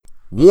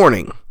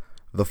Warning: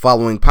 the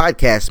following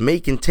podcast may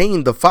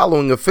contain the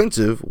following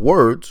offensive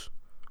words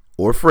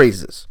or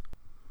phrases.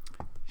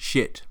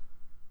 Shit.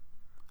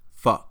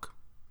 Fuck.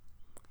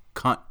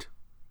 Cunt.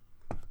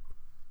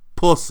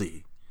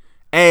 Pussy.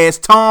 Ass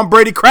Tom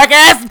Brady crack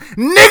ass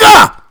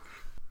nigga!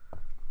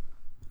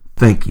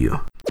 Thank you.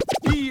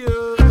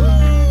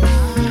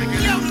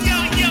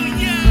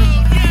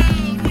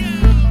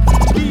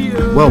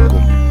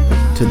 Welcome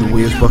to the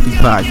Where's Buffy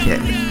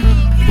podcast,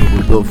 where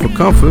we're built for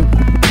comfort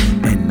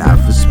and not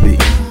for speed.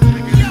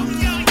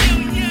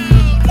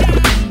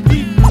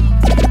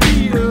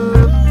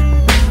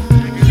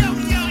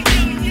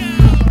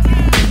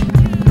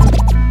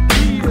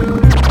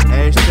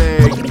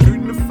 Hashtag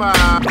shooting the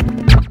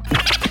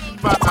five.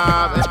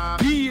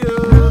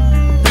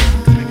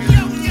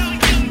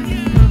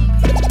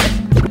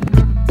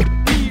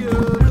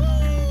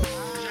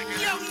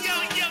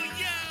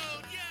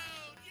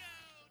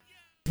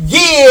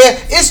 Yeah,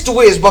 it's the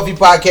Where's Buffy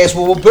podcast,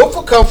 where we're built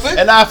for comfort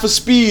And not for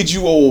speed,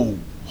 you old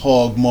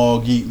hog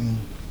mog eating.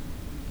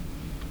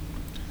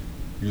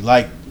 You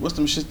like, what's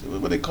them shit,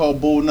 what they call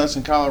bull nuts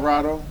in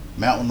Colorado?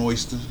 Mountain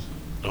oysters.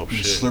 Oh You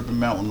shit, slurping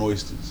mountain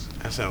oysters.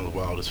 that sounds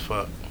wild as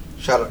fuck.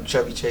 Shout out to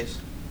Chevy Chase.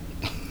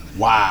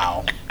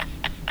 Wow.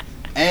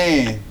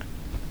 And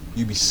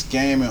you be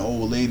scamming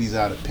old ladies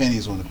out of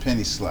pennies on the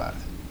penny slide,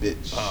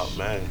 bitch. Oh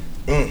man,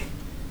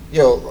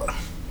 Yo,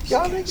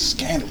 y'all niggas,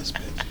 Scandalous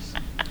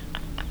bitches.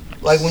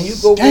 like when you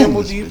go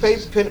gamble,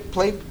 Scandalous do you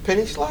play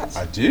penny slots?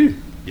 I do.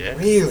 yeah.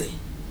 Really?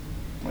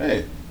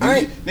 Hey,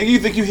 Alright. nigga, you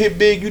think you hit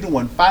big? You done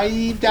won $5.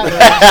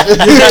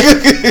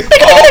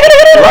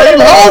 Right?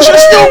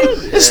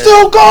 Oh, it's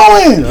still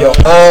going. Yo,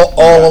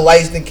 all the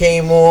lights that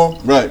came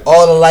on. Right.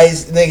 All the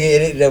lights,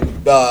 nigga.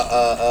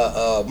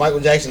 Michael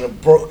Jackson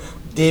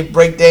did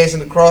break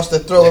dancing across the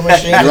Thriller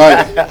machine.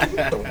 Right.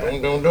 Dum.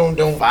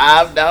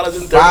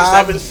 $5.37.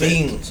 Five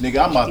beans.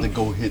 Nigga, I'm about to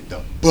go hit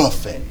the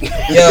buffet. Yo,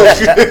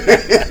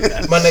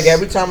 my nigga.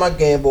 Every time I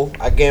gamble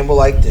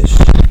like this.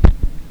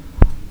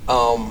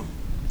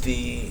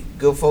 The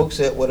good folks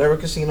at whatever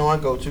casino I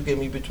go to give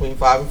me between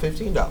 $5 and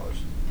 $15.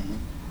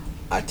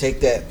 I take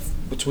that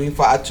between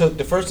five. I took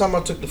the first time I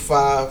took the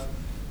 $5,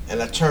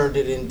 and I turned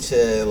it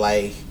into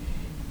like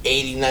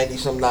 $80, $90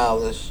 some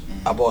dollars.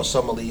 I bought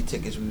summer league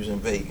tickets. We was in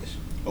Vegas.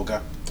 Okay.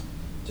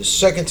 The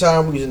second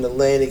time we was in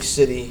Atlantic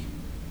City,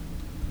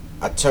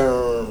 I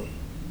turned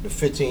the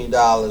 $15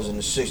 and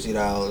the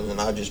 $60,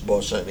 and I just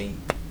bought something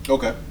to eat.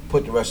 Okay.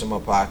 Put the rest in my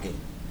pocket.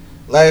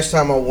 Last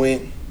time I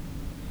went,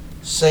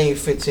 same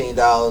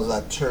 $15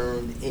 I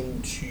turned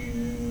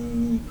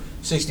into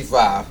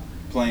 $65.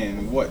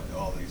 Playing what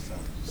all these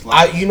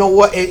times? You know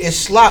what? It's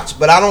slots,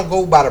 but I don't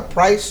go by the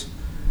price.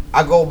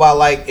 I go by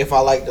like if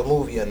I like the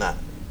movie or not.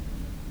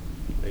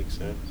 Makes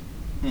sense.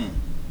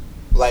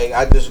 Like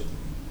I just,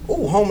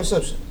 Homer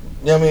Simpson.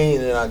 You know what I mean?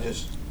 And I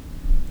just,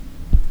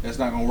 That's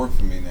not gonna work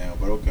for me now,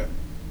 but okay.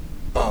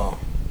 oh,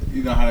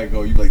 You know how that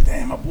go. You be like,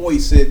 damn, my boy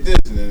said this,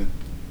 and then it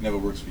never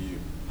works for you.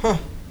 huh?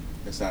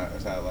 That's how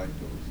life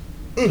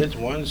goes. There's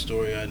one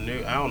story I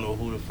knew. I don't know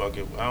who it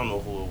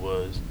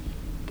was,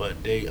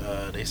 but they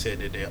said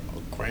that their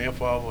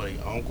grandfather,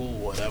 their uncle,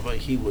 whatever,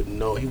 he would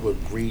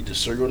read the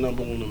serial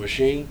number on the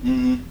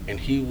machine, and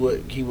he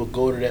would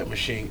go to that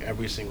machine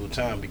every single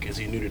time because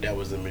he knew that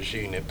was the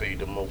machine that paid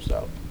the most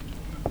out.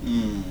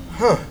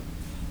 Huh?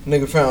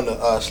 Nigga found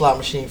a slot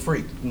machine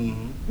freak.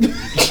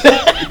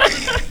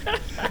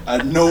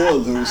 I know a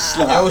little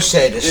slot. I would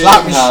say the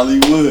slot machine.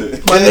 Hollywood.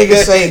 My nigga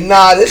say,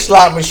 nah, this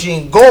slot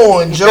machine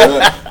going,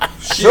 Joe.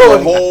 Shorty,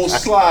 a whole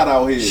slot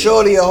out here.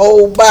 Shorty a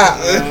whole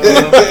bottle.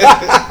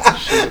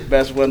 Shit,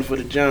 best one for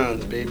the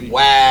Johns, baby.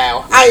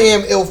 Wow. I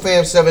am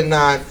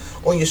IlFam79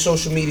 on your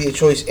social media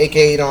choice,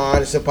 aka the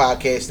Honest and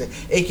Podcasting,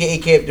 aka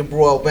Captain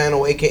Bro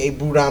Albano, aka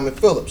Brew Diamond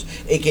Phillips,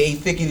 aka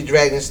Thicky the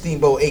Dragon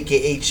Steamboat,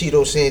 aka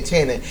Cheeto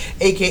Santana,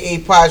 aka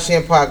Pod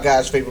Sham Pod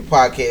Guy's favorite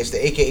podcaster,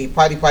 aka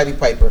Potty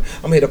Piper.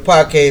 I'm here to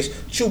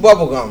podcast Chew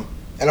Bubblegum,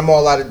 and I'm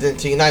all out of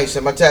Dentine Ice,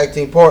 and my tag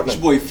team partner.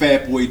 It's your boy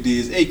Fat Boy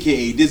Diz,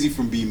 aka Dizzy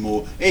from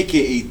B-More,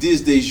 aka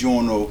Diz De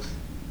Giorno.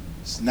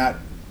 It's not.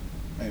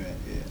 Wait a minute.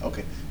 Yeah,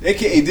 okay.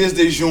 Aka Diz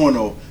De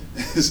Giorno.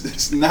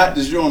 It's not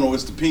the Giorno,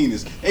 it's the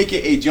penis.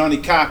 Aka Johnny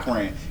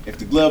Cochran. If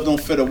the glove don't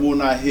fit, I will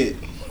not hit.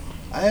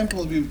 I am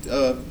supposed to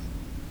be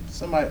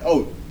somebody.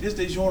 Oh, Diz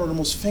De Giorno, the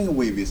most finger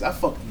waviest. I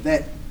fucked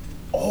that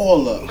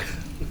all up.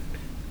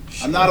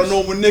 I'm not a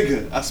normal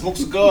nigga. I smoke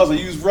cigars, I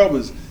use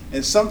rubbers,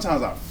 and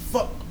sometimes I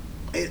fuck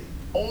it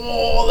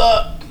all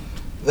up.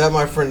 That,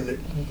 my friend,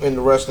 in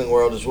the wrestling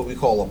world is what we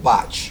call a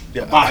botch.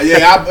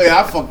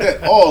 I fucked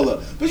that all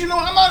up. But you know,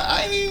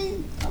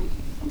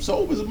 I'm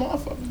sober as a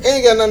motherfucker. It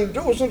ain't got nothing to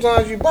do with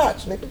sometimes you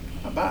botch, nigga.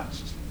 I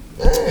botched.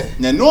 Yeah.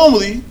 Now,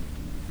 normally,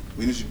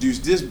 we introduce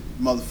this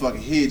motherfucker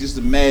here. Just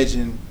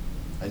imagine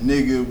a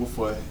nigga with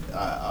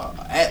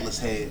a Atlas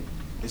head.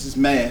 This is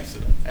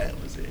math.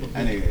 Atlas. That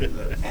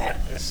nigga,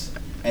 Atlas.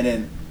 And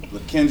then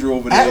LaKendra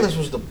over there. Atlas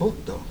was the book,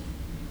 though.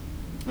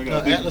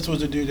 Atlas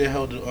was the dude that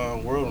held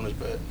the world on his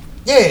back.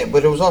 Yeah,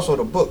 but it was also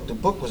the book. The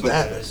book was the Yeah,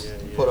 Atlas.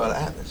 yeah. Put out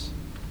Atlas.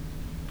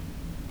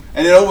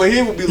 And then over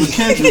here would be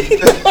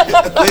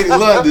LaKendra, Lady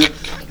London,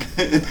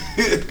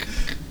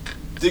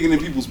 digging in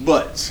people's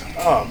butts.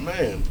 Oh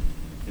man!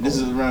 And this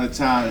is around the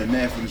time that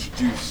Matt would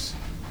introduce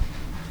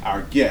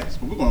our guest,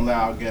 but we're gonna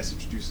allow our guest to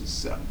introduce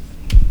himself.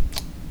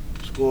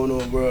 What's going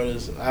on, bro?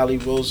 This is Ollie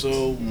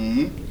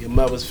Voso, your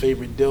mother's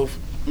favorite dilf.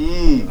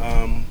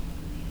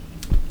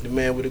 The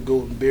man with the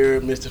golden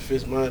beard, Mr.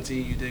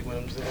 Fitzmonty. You dig what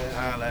I'm saying?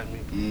 Holla at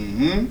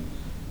me.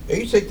 Yeah,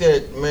 you take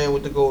that man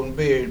with the golden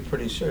beard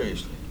pretty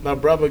seriously. My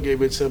brother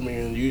gave it to me,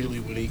 and usually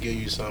when he give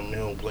you something, he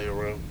don't play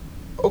around.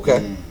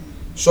 Okay.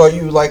 So are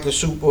you like a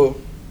super?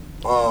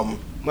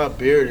 My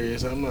beard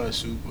is. I'm not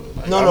super.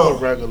 Like, No, I'm no. a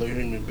regular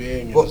human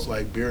being, and But- it's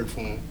like beard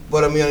form.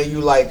 But I mean, are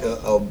you like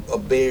a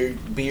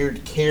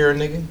beard care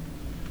nigga?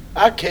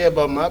 I care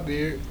about my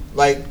beard.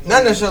 Like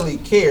not necessarily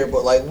care,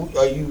 but like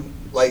are you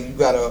like you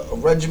got a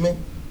regimen?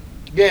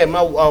 Yeah,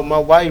 my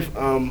wife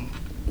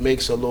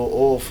makes a little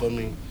oil for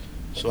me,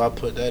 so I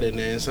put that in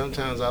there. And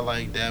sometimes I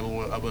like dabbing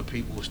with other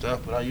people's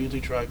stuff, but I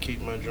usually try to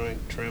keep my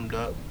joint trimmed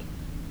up,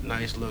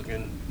 nice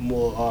looking,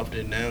 more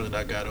often now that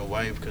I got a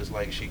wife, because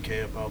like she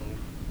care about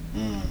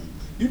me.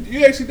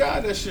 You actually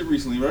died that shit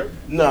recently, right?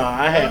 No,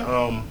 I had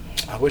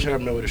I wish I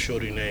remember the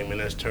shorty name, and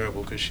that's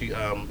terrible because she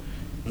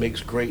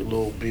makes great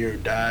little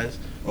beard dyes,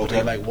 but they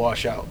Okay. like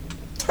wash out.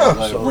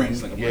 Like So, a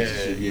rinse, like a yeah, rinse and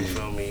shit. you Yeah.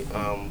 feel me?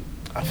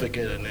 I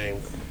forget her name,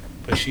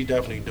 but she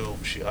definitely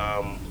dope. She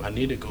I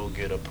need to go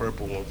get a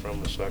purple one from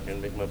her so I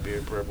can make my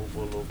beard purple for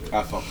a little bit.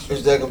 I fuck with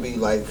Is that gonna be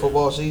like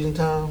football season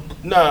time?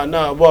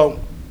 Nah. Well,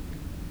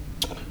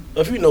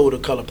 if you know the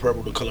color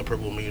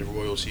purple means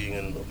royalty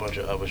and a bunch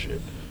of other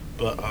shit.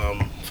 But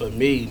for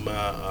me,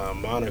 my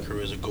moniker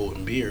is a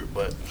golden beard.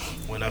 But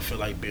when I feel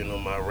like being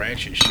on my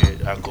ratchet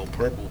shit, I go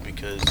purple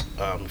because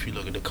if you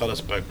look at the color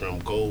spectrum,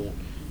 gold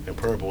and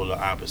purple are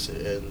the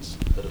opposite ends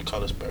of the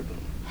color spectrum.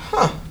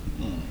 Huh.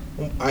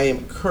 I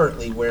am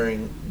currently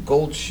wearing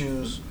gold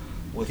shoes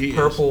with He is.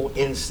 purple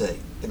instep.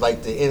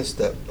 Like the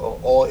instep,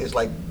 all is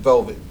like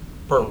velvet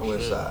purple Oh,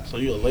 shit. inside. So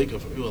you're a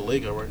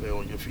Laker right now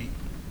on your feet.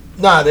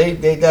 Nah, they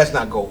that's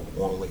not gold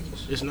on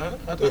Lakers. It's not.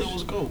 I thought it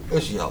was gold.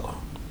 It's yellow.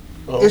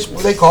 Oh, It's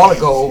they call it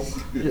gold.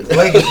 The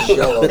Lakers is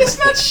yellow. It's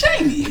not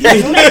shiny.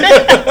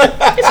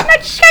 it's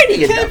not shiny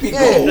It can't be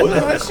Yeah. gold.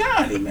 It's not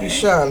shiny, You man.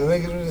 shine,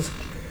 nigga.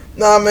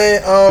 Nah,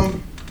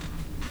 man.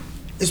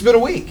 It's been a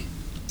week.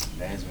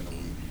 That's been a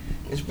week.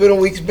 It's been a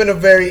week. It's been a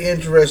very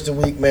interesting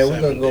week, man. We're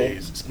 7 gonna go.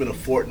 days. It's been a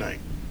fortnight.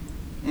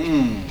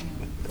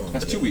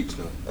 That's 2 weeks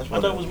though. That's I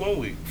thought it was 1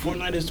 week.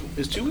 Fortnight is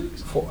 2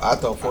 weeks. I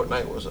thought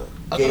Fortnite was a I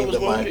thought game it was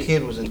that 1 my week.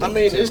 kid was in. I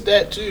mean, it's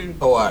that too.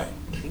 Oh, all right.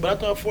 But I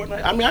thought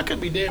Fortnite. I mean, I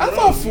could be dead. I wrong.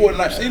 thought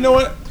Fortnite. You know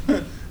what?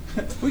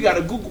 We got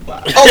a Google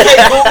box.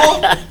 Okay,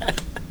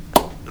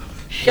 Google.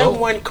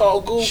 Someone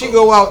called Google. She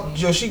go out.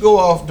 She go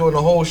off during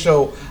the whole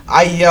show.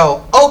 I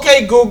yell,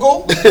 "Okay,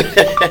 Google.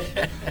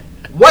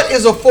 What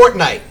is a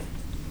fortnight?"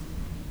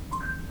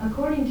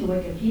 According to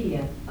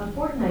Wikipedia, a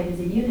fortnight is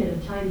a unit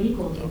of time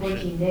equal to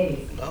 14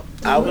 days. Oh,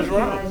 The I was word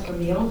wrong. derives from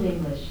the Old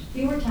English,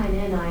 fewer time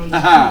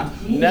Haha.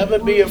 meaning Never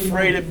be 14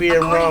 afraid of months. being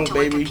wrong,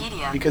 baby.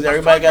 Because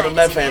everybody got a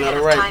left hand on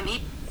the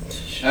right.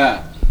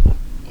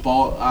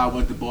 I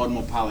went to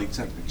Baltimore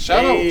Polytechnic.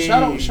 Shout Hey.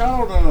 out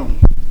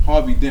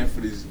Harvey Dent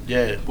for these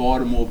Yeah.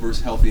 Baltimore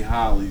versus Healthy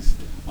Hollies.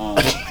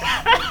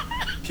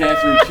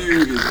 Catherine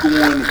Pugh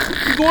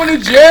is going to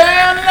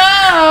jail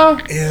now.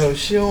 Ew,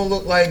 she don't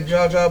look like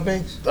Jar Jar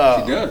Binks.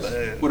 Oh, She does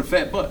man. with a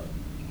fat butt.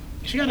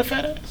 She got a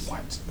fat ass.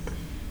 What?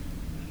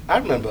 I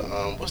remember.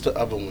 What's the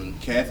other one?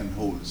 Catherine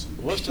Holders.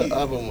 What's the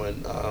other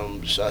one?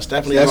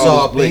 Stephanie That's Rawlins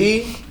all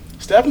Blake. B.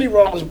 Stephanie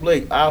Rawlins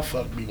Blake. I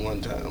fucked me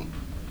one time.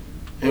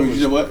 You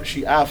know what?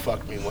 I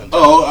fucked me one time.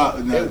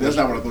 Oh, no, that's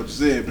not what I thought you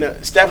said. Now,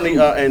 Stephanie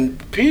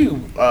and Pew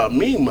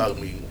mean mugged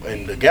me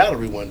in the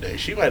gallery one day.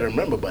 She might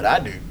remember, but I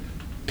do.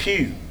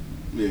 Pew.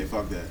 Yeah,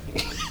 fuck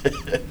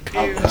that.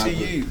 Pew to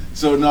you.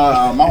 So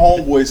no, my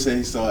homeboy said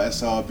he saw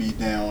SRB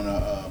down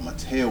my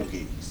tailgate.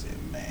 He said,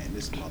 "Man,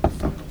 this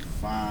motherfucker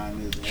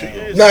fine as She hell."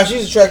 is. Nah,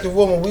 she's an attractive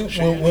woman.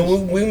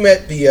 We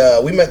met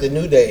the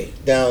New Day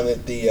down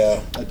at the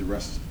At the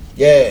rest.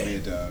 yeah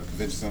At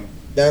convention center.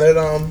 down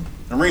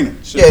at Arena.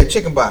 Shit. yeah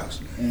Chicken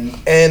Box, Mhm.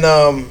 and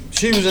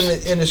she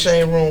was in the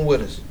same room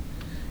with us,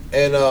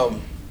 and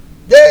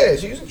yeah,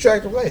 she's an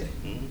attractive lady.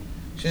 Mhm.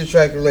 She's an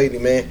attractive lady,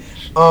 man.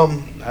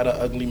 Not an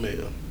ugly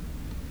male.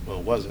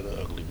 Well, wasn't an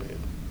ugly male.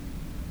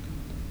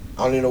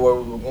 I don't even know where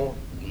we were going.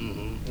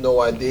 Mm-hmm. No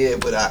idea,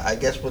 but I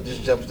guess what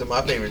just jumps to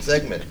my favorite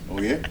segment,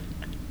 Oh yeah.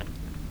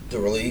 the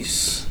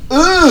release.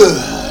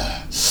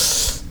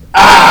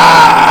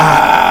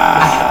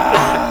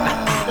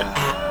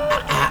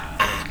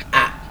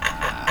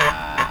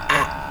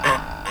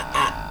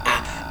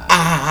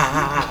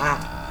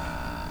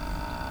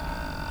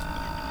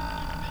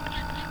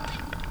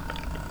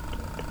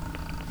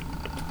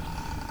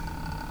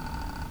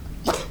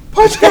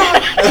 Punch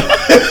God!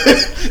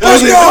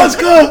 Let's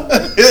go.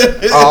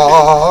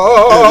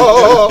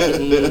 Oh.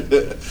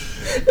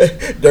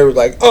 They were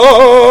like,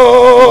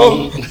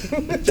 oh.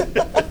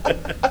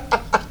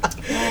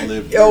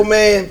 Yo,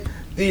 man.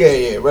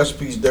 Yeah.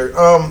 Recipes dirt.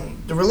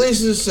 The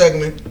releases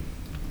segment.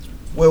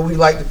 where we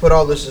like to put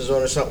our listeners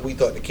on to something we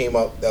thought that came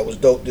out that was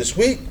dope this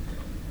week.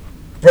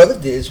 Brother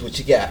Diz, what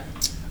you got?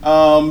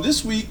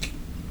 This week,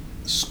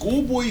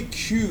 Schoolboy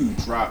Q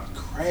dropped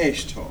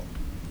Crash Talk.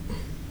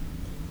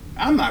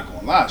 I'm not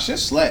gonna lie, shit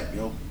slap,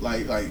 yo.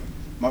 Like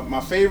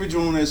my favorite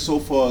joint is so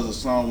far is a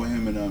song with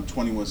him and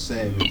 21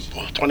 Savage.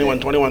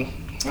 21.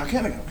 I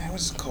can't think, man,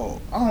 what's it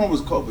called? I don't know what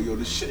it's called, but yo,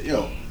 this shit,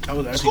 yo.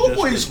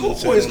 Schoolboy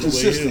Schoolboy is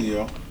consistent,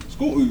 yo.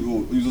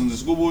 You listen to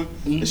Schoolboy?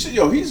 This shit,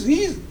 yo, he's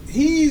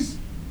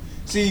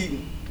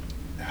see,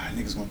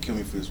 niggas gonna kill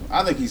me for this one.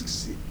 I think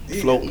he's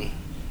floating.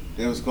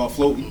 That was called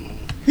floating.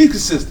 He's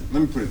consistent. Let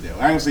me put it there. I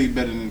ain't gonna say he's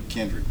better than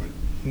Kendrick, but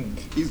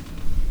he's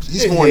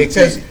more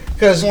entertaining.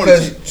 Because it's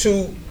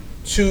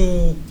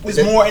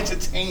more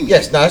entertaining.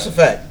 Yes, no, that's a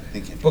fact.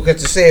 Kendrick.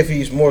 Because to say if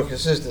he's more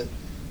consistent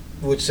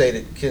would say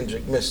that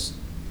Kendrick missed,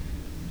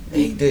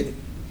 and he didn't.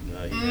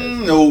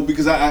 No,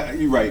 because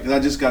you're right. Because I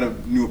just got a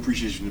new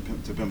appreciation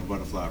to Pimp a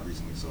Butterfly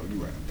recently. So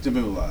you're right. To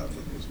Pimp a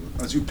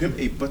Butterfly. To Pimp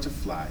a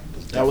Butterfly.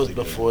 That was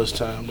before his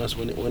time. That's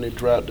when it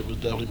dropped. It was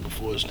definitely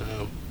before his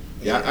time.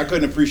 Yeah, I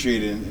couldn't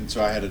appreciate it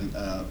until I had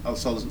I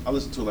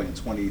listened to it like in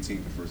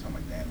 2018 the first time.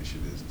 Like, damn, this shit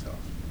is tough.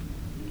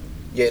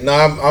 Yeah, no,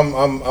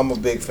 I'm a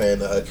big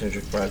fan of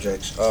Kendrick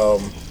projects.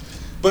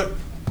 But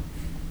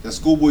that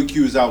Schoolboy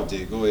Q is out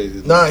there. Go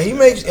ahead. Nah, he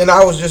makes, and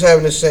I was just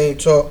having the same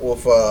talk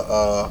with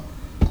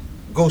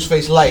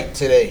Ghostface Light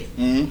today.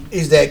 Mm-hmm.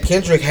 Is that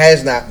Kendrick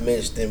has not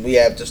missed, and we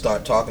have to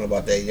start talking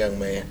about that young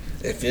man.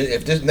 If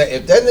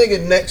that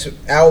nigga next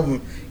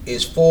album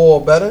is 4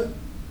 or better,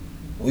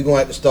 we gonna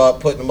have to start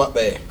putting him up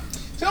there.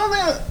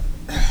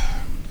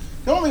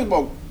 The only thing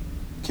about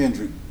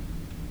Kendrick,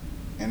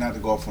 and not to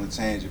go off on a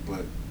tangent,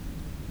 but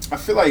I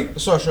feel like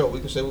It's our show. We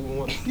can say what we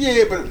want.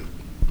 yeah, but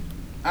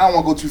I don't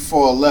want to go too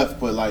far left.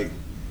 But like,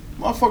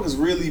 motherfuckers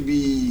really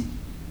be.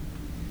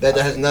 That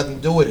has nothing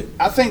to do with it.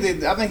 I think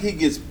he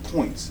gets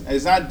points.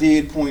 It's not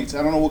dead points.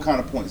 I don't know what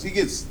kind of points. He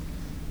gets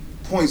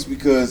points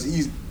because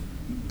he's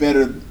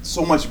better,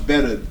 so much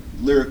better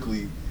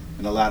lyrically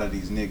than a lot of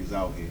these niggas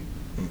out here.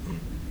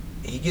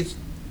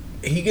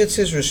 He gets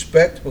his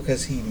respect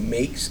because he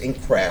makes and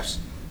crafts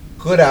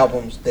good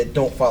albums that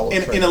don't follow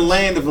trends. In a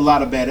land of a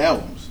lot of bad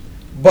albums.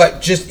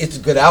 But it's a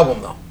good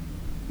album though.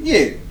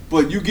 Yeah,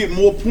 but you get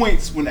more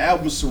points when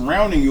albums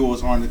surrounding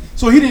yours aren't.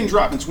 So he didn't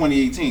drop in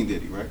 2018,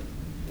 did he? Right?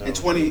 No. In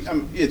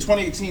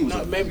 2018 was.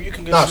 No, maybe you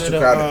can No, it's too consider.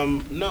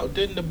 crowded. No,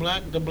 didn't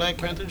the Black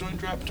Panther joint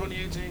drop in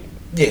 2018?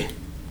 Yeah,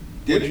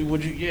 Did it?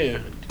 Would you? Yeah.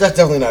 that's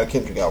definitely not a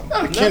Kendrick album.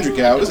 Not a Kendrick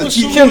album. It's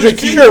a Kendrick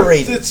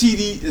curated. It's a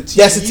TD.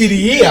 That's a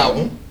TDE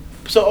album.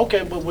 So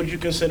okay, but would you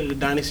consider the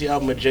Dynasty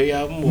album a J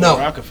album or No. a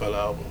Rockefeller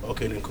album?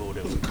 Okay, then cool.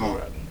 Then Cool.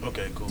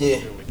 Okay, cool.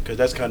 Yeah. Because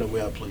that's kind of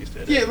where I placed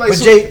that. Yeah, at. like But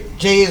so,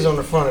 Jay is on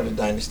the front of the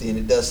Dynasty, and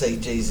it does say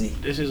Jay-Z.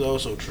 This is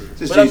also true.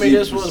 This But I mean, Jay-Z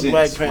this was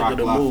Black presents Panther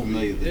the Rock La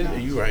movie. Familia,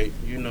 the You're right.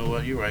 You know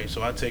what? You're right.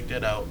 So I take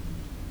that out.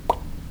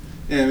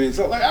 yeah, I mean,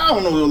 so like I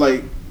don't know,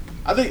 like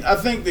I think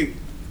that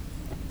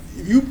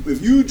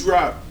if you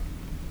drop,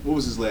 what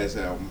was his last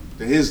album?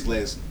 His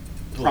last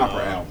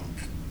proper album,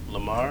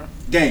 Lamar.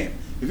 Damn.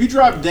 If you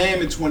drop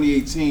Damn in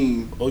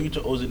 2018, Oh,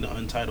 was it the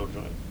Untitled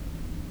joint?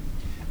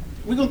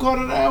 we gonna call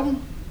it an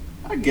album?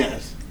 I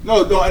guess.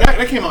 No,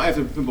 that came out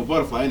after Pimp a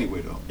Butterfly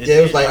anyway, though. Yeah,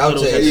 it was like I thought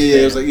outtakes. at the Yeah,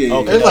 it was Damn. like- yeah,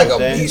 Okay, It was that like a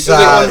Damn. It was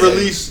B-side. like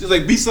unreleased. It's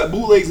like B-side,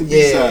 bootlegs and Yeah.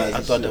 B-sides. I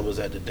and thought shit. that was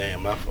at the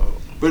Damn. My fault.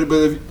 But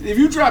if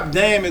you drop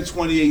Damn in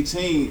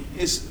 2018,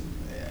 it's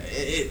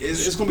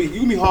gonna be, you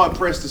gonna be hard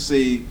pressed to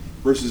say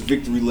versus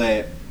Victory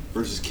Lap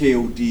versus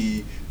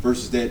KOD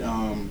versus that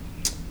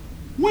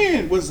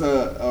when was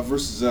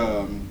versus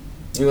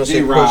You gonna say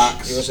J-Rocks.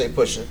 push? You gonna say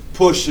Pusha?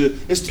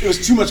 Pusha. It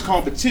was too much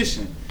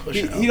competition.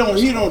 Pusha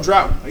He don't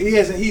drop.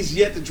 He's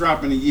yet to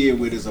drop in a year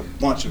where there's a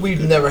bunch of. We've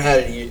good- never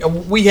had a year.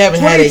 We haven't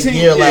had a 2010,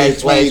 year yeah,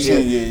 last year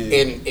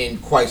 2010, in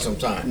quite some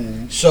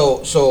time.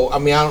 So I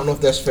mean, I don't know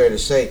if that's fair to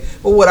say.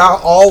 But what I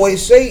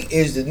always say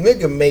is the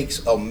nigga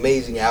makes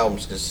amazing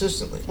albums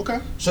consistently. Okay.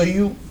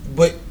 So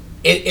but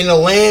in a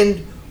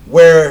land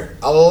where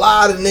a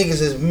lot of niggas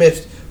has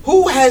missed,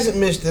 who hasn't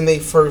missed in their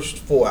first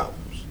 4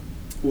 albums?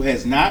 Who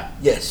has not?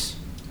 Yes.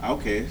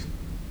 Okay.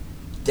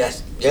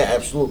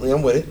 Absolutely,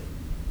 I'm with it.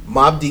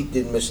 Mobb Deep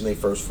didn't miss in their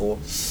first 4.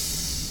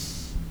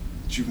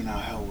 Juvenile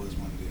Hell was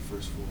one of their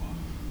first 4.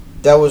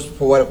 That was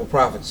Poetical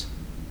Prophets.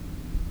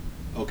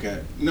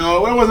 Okay.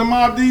 No, it wasn't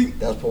Mobb Deep.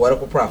 That was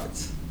Poetical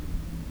Prophets.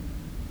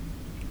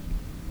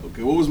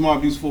 Okay. What was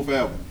Mobb Deep's 4th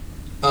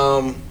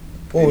album?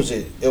 What was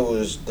it? It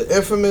was The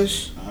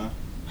Infamous, Uh huh.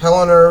 Hell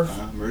on Earth,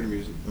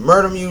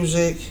 Murder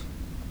Music.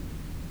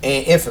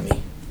 and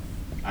Infamy.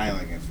 I ain't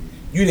like Infamy.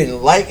 You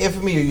didn't like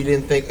Infamy, or you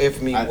didn't think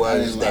Infamy I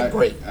was didn't that like-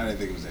 great? I didn't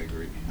think it was that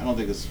great. I don't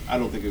think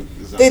it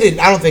was. They didn't.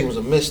 I don't think it was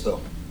a miss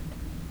though.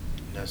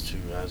 That's true.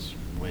 That's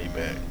way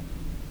back.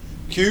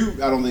 Q,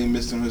 I don't think he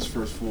missed in his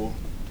first 4.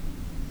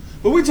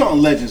 But we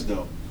talking legends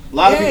though. A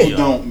lot of Yeah. people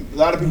don't. A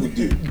lot of people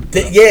do.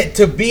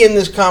 To be in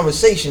this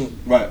conversation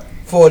Right.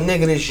 for a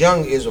nigga this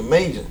young is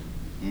amazing.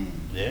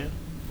 Yeah.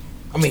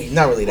 I mean, he's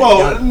not really that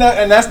Well, young.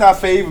 and that's not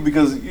favor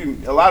because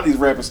a lot of these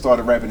rappers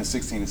started rapping at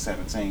 16 and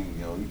 17.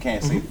 You know, you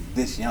can't say Mm-hmm.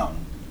 this young.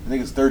 The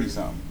nigga's 30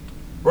 something.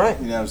 Right.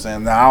 You know what I'm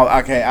saying? Now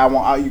I can't.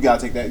 You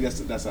gotta take that.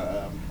 That's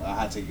a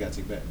hot take. You gotta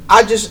take that.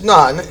 I just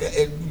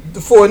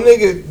for a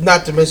nigga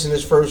not to mention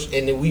this first,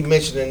 and then we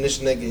mentioning this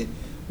nigga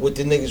with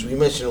the niggas we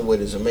mentioned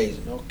with is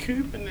amazing. No,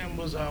 Cuban them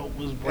was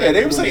Yeah,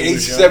 they were saying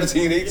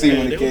 17, 18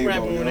 when they it came were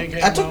out. rapping when they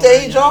came I took out, the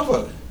age off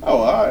of it. Oh,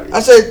 all right. I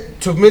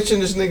said to mention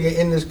this nigga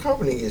in this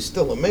company is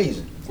still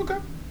amazing. Okay.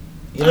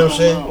 You know what I'm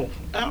saying?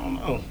 I don't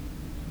know.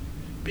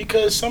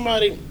 Because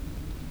somebody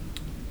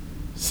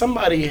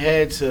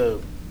had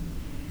to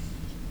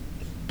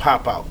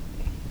pop out.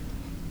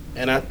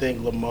 And I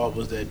think Lamar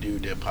was that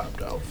dude that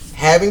popped out.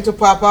 Having to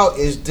pop out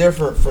is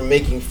different from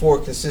making 4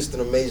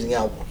 consistent amazing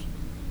albums.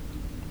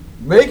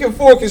 Making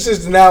 4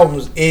 consistent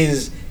albums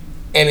is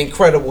an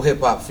incredible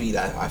hip hop feat,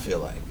 I feel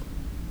like.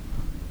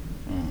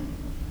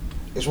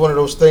 It's one of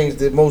those things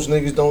that most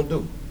niggas don't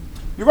do.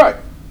 You're right.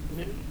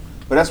 Yeah.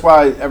 But that's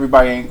why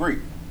everybody ain't great.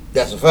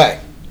 That's a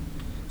fact.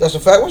 That's a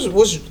fact.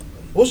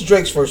 What's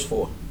Drake's first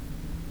 4?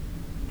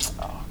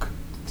 Oh,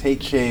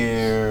 Take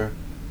Care.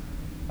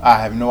 I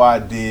have no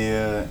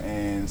idea,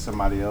 and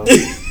somebody else.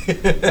 I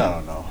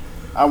don't know.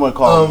 I wouldn't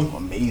call him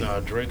amazing. No,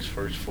 Drake's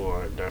first 4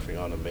 are definitely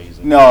aren't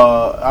amazing. No,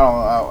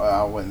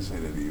 I wouldn't say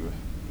that either.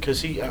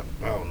 Cause I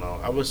don't know.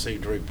 I would say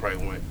Drake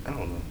probably went. I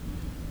don't know.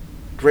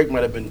 Drake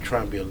might have been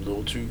trying to be a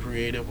little too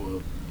creative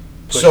or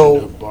pushing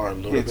the bar a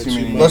little bit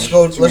too much. Let's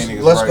go Too many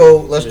niggas let's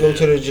go right.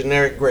 to the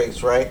generic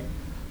greats, right?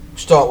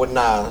 Start with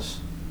Nas.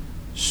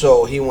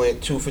 So he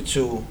went 2 for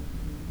 2,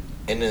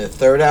 and then the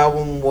third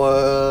album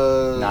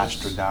was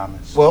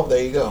Nostradamus. Well,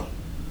 there you go.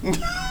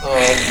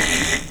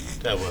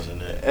 That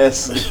wasn't it.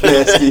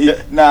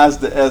 Nas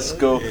the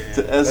Esco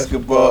to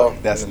Escobar.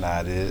 That's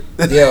not it.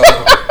 Yeah.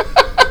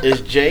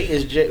 Is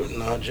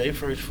Jay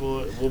first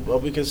 4? Are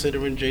we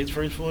considering Jay's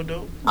first 4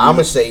 dope? I'm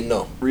gonna say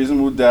no.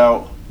 Reasonable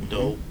Doubt.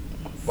 Dope.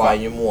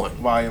 Volume 1.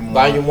 Volume 1.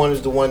 Volume 1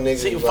 is the one nigga.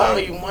 See,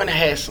 Volume 1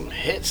 had some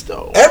hits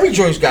though. Every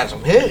joint's got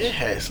some hits. It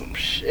had some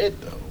shit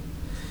though.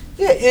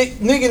 Yeah,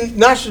 nigga,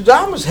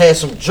 Nostradamus had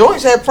some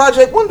joints, had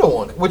Project Window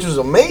on it, which was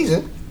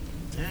amazing.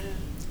 Yeah.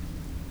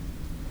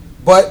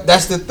 But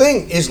that's the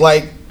thing, is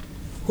like,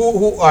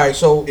 who, all right,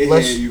 so It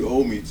let's. had You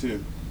Owe Me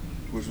too,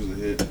 which was a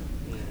hit.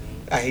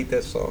 I hate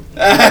that song.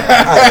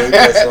 I hate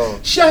that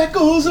song.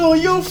 Shackles on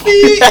your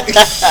feet.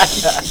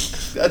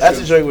 That's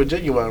a Drake with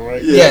Genuine,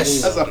 right? Yeah,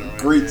 Yes. That's a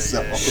great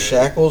song.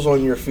 Shackles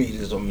on Your Feet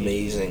is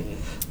amazing.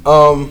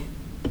 And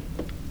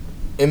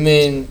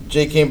then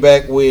Jay came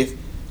back with,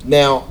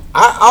 now,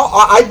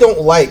 I don't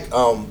like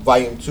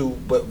Volume 2,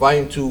 but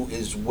Volume 2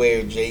 is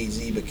where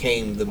Jay-Z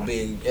became the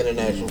big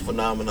international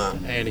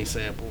phenomenon. Annie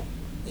sample.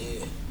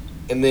 Yeah.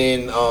 And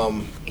then,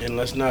 And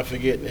let's not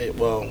forget,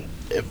 well,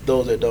 if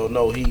those that don't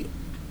know,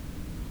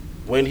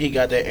 when he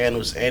got that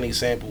Annie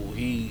sample,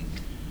 he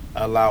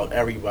allowed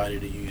everybody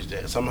to use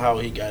that. Somehow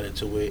he got it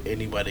to where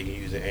anybody can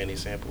use the Annie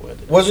sample at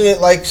the time. wasn't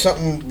it like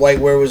something like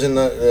where it was in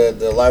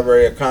the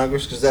Library of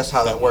Congress? Because that's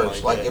how that Something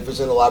works. like Like that. if it's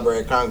in the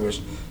Library of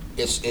Congress,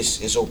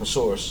 it's open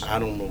source. I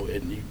don't know.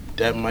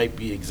 That might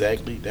be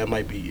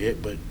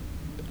it, but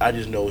I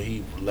just know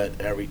he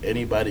let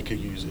anybody could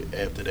use it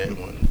after that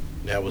one.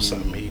 That was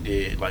something he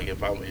did. Like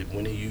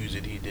when he used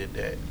it, he did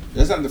that.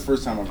 That's not the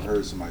first time I've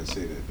heard somebody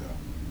say that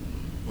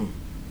though.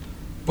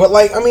 But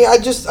like, I mean, I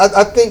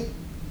think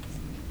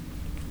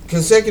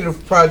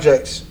consecutive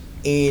projects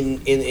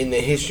in the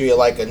history of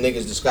like a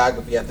nigga's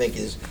discography, I think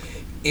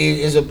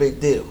is a big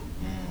deal.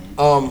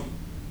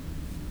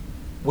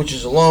 Which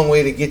is a long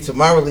way to get to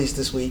my release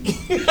this week.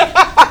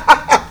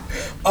 A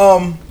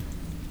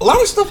lot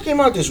of stuff came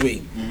out this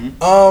week.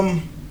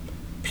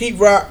 Pete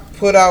Rock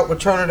put out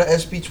Return of the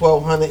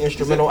SP1200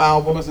 instrumental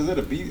album. Is that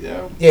a beat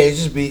album? Yeah,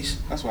 it's just beats.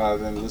 That's why I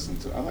didn't listen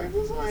to it. I'm like,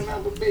 this ain't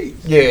not the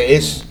beats. Yeah,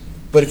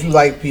 but if you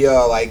like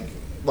PR, like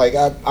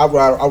I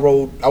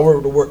rode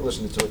to work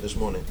listening to it this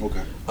morning.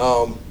 Okay.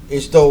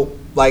 It's dope,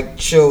 like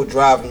chill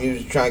driving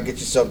music, trying to get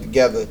yourself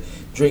together,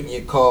 drinking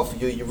your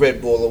coffee or your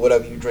Red Bull or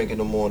whatever you drink in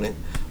the morning.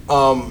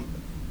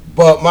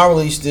 But my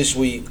release this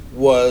week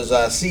was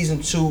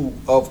season 2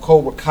 of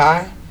Cobra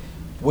Kai,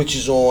 which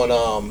is on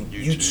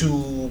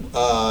YouTube.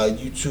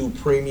 YouTube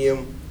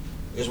Premium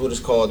is what it's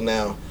called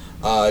now.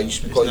 It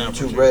used to be called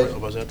YouTube Red. I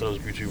thought it was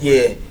YouTube Red.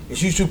 Yeah,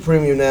 it's YouTube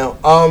Premium now.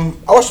 I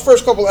watched the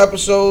first couple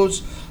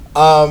episodes.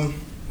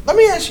 Let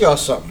me ask y'all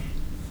something.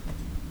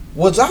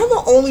 Was I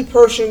the only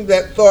person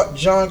that thought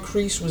John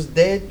Kreese was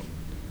dead?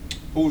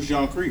 Who's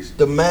John Kreese?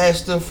 The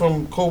master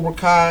from Cobra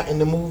Kai in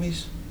the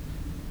movies?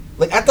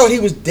 Like, I thought he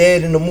was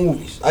dead in the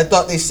movies. I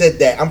thought they said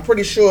that. I'm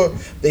pretty sure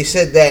they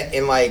said that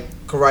in, like,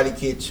 Karate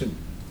Kid 2.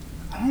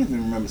 I don't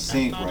even remember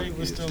seeing I thought Karate he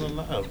was Kid still 2.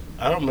 alive.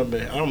 I don't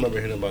remember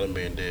hearing about him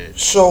being dead.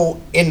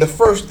 So, in the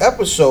first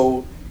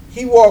episode,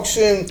 he walks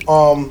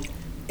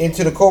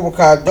into the Cobra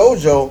Kai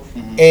dojo,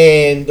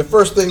 and the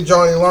first thing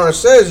Johnny Lawrence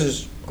says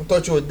is, I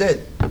thought you were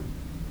dead.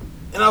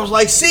 And I was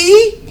like,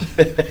 see?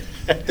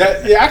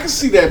 I can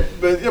see that,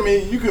 but I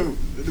mean, you can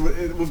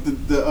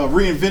with the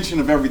reinvention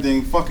of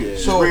everything. Fuck it,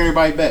 just bring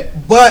everybody back.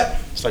 But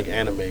It's like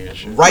anime and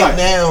shit. right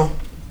now,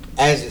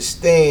 as it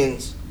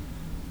stands,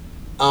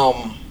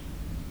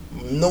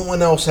 no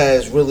one else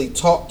has really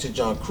talked to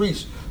John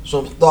Kreese.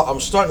 So I'm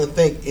starting to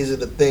think, is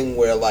it a thing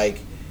where like,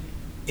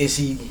 is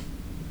he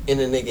in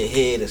a nigga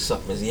head or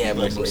something? Is he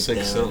having Like a some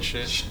Sixth breakdown?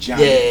 Sense shit.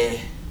 Johnny. Yeah.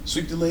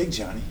 Sweep the leg,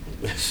 Johnny.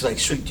 It's like,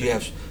 sweet, do you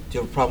have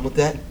a problem with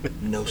that?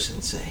 No,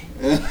 sensei.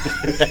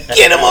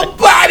 Get him a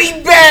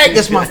body bag!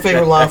 That's my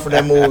favorite line for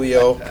that movie,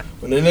 yo.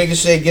 When the nigga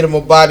say get him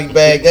a body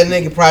bag, that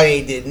nigga probably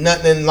ain't did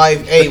nothing in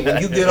life. Hey,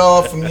 when you get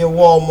off from your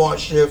Walmart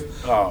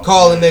shift,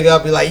 call a nigga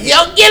up, be like,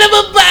 yo, get him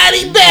a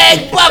body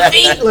bag,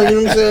 Buffy! Like,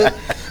 you know what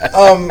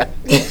I'm saying?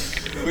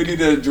 We need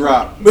that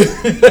drop. We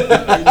need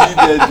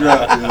that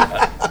drop, yo.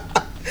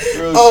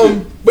 Real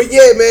shit. But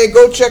yeah, man,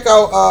 go check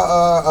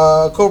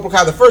out Cobra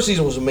Kai. The first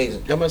season was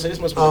amazing. I'm gonna say this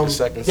must be the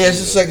second season. Yeah, it's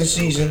the second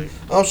season.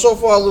 Okay. So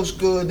far, it looks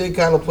good. They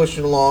kind of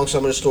pushing along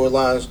some of the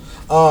storylines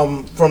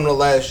from the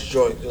last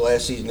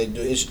season. They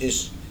do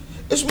it's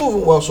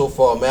moving well so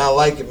far, man. I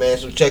like it, man.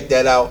 So check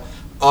that out.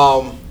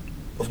 Of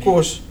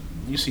course,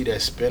 you see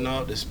that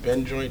spin-off, the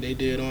spin joint they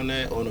did on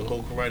that on the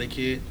whole Karate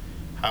Kid.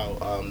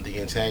 How the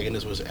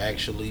antagonist was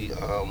actually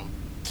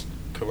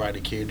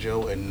Karate Kid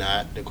Joe and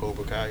not the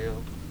Cobra Kai Joe.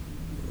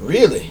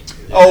 Really?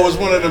 Oh, it's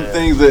one of them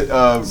things that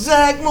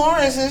Zach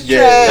Morris is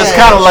yeah, trash. it's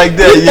kind of like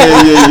that.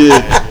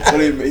 Yeah.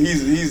 But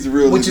he's the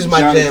real. Which is my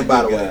Johnny's jam,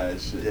 by the good way. guy,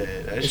 shit. Yeah,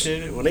 that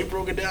shit. When they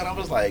broke it down, I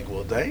was like,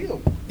 well,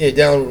 damn. Yeah,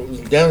 Daniel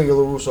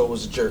LaRusso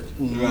was a jerk.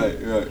 Right.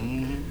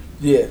 Mm-hmm.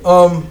 Yeah.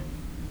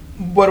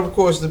 But of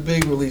course, the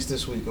big release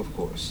this week, of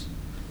course,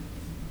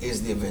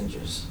 is the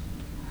Avengers.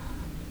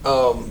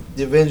 The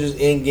Avengers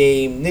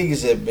Endgame.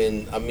 Niggas have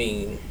been. I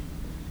mean,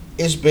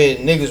 it's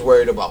been niggas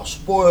worried about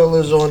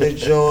spoilers on the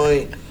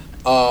joint.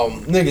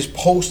 Niggas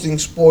posting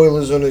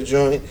spoilers on the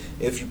joint.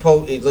 If you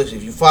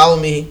follow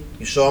me,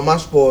 you saw my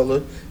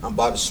spoiler. I'm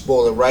about to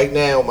spoil it right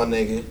now, my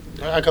nigga.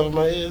 I cover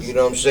my ears. You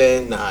know what I'm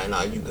saying?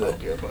 Nah, you good.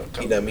 Okay,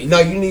 You know what I mean? No,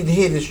 you need to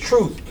hear this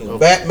truth. 'Cause Okay.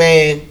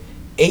 Batman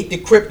ate the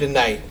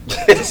kryptonite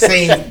to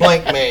save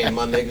blank man,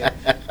 my nigga.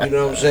 You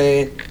know what I'm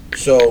saying?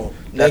 So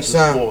next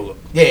time, spoiler.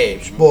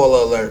 Yeah, spoiler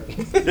alert.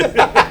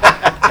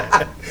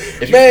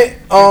 If Man,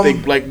 you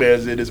think Black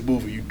Man's in this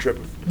movie, you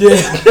tripping.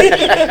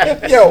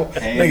 Yeah. Yo,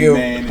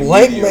 Handyman nigga,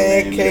 Blank and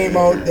Man Video came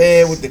Man. out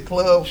there with the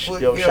club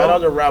foot. Yo, shout out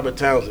to Robert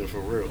Townsend for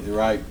real. You're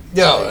right.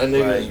 Yo, that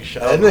nigga, Like,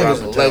 shout that out to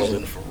nigga's a Robert legend.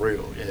 Townsend for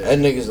real. Yeah. That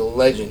nigga's a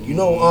legend. You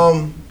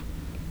know,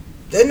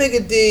 that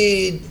nigga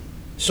did.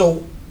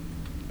 So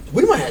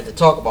we might have to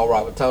talk about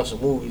Robert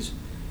Townsend movies.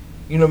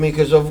 You know what I mean?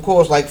 Because of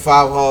course, like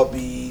Five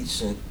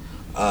Heartbeats and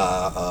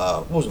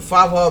what was it?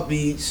 Five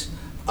Heartbeats,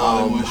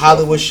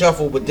 Hollywood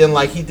Shuffle. But then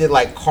like he did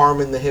like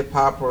Carmen the Hip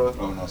Hopper.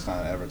 Oh no, it's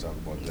not ever talk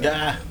about that.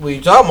 Yeah. What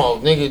you talking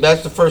about, nigga?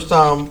 That's the first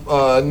time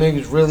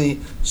niggas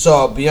really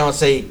saw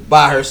Beyonce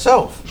by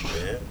herself,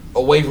 Yeah.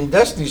 away from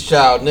Destiny's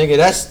Child, nigga.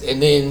 That's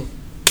and then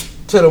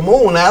to the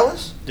moon,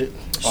 Alice.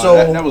 So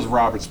that was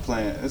Robert's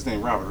plan. His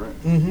name Robert,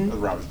 right? Mhm. That was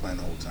Robert's plan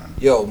the whole time.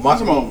 Yo, I'm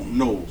talking about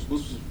Knowles.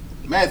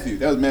 Matthew.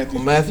 That was Matthew.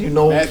 Matthew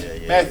Knowles.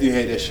 Matthew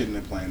had that shit in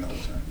the plan the whole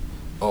time.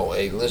 Oh,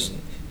 hey,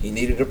 listen, he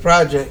needed a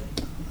project,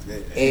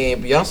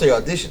 and Beyonce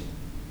auditioned.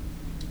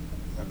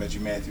 I bet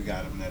you Matthew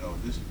got him that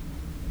audition.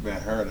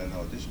 Got her that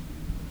audition.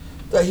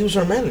 Like, he was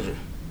her manager.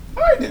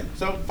 All right then.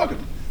 So fuck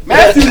him.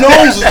 Matthew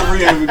Knowles is the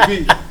real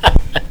MVP.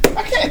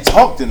 I can't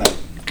talk tonight.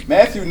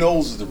 Matthew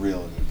Knowles is the real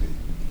MVP.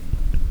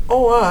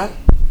 Oh, all right.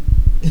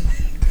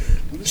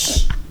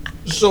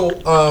 So,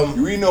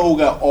 You really know who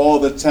got all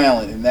the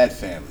talent in that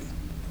family?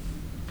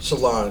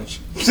 Solange.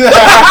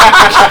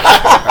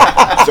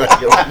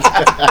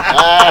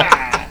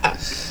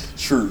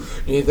 True.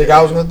 You didn't think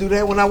I was gonna do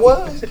that when I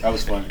was? That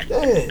was funny.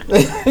 Yeah.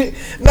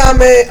 Nah,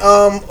 man.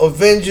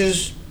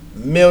 Avengers.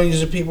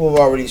 Millions of people have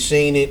already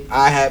seen it.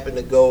 I happened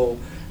to go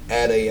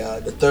at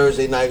the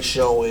Thursday night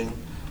showing.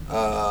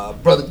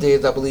 Brother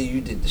Diz, I believe you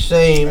did the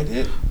same. I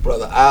did.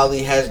 Brother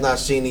Ali has not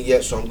seen it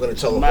yet, so I'm going to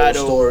tell the whole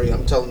story.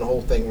 I'm telling the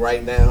whole thing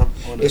right now.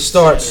 On It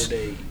starts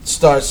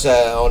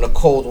on a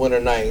cold winter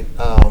night.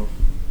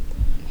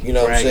 You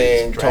know what I'm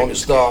saying? Tony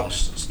Stark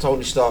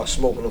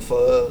smoking a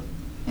fug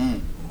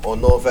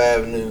on North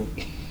Avenue.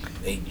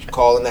 They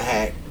calling the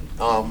hack.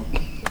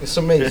 It's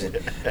amazing.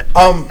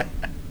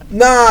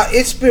 Nah,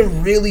 it's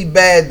been really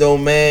bad though,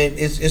 man.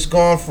 It's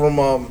gone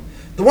from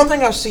the one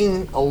thing I've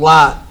seen a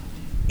lot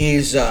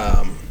is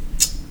the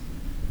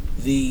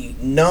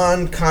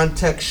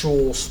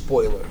non-contextual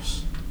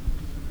spoilers.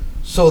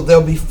 So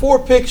there'll be 4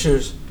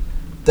 pictures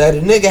that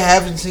a nigga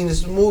haven't seen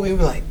this movie and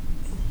be like,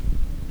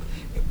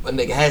 a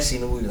nigga has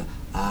seen the movie like,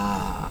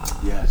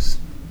 Yes.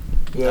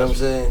 you know what I'm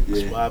saying?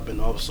 Yeah.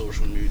 Swapping off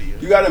social media.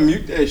 You gotta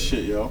mute that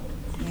shit, yo.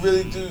 You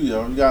really do,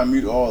 yo. You gotta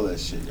mute all that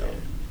shit, yo.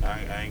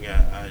 I ain't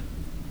got.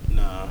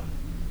 Nah.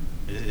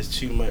 It's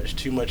too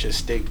much at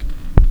stake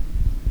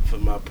for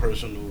my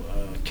personal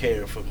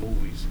care for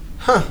movies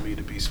for me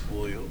to be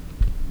spoiled.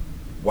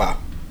 Wow.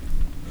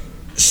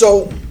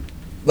 So,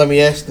 let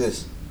me ask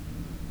this.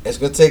 It's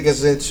going to take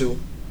us into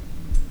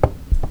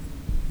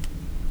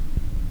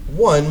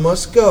One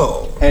Must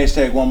Go.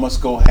 Hashtag one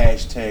must go.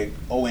 Hashtag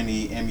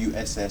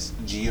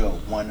ONEMUSSGO.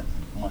 One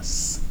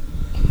must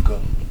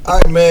go. All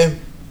right, man.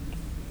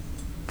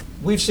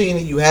 We've seen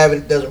it. You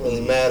haven't. It doesn't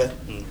really matter.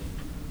 Mm.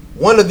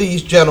 One of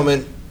these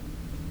gentlemen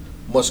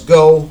must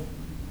go.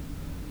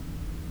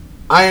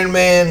 Iron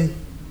Man,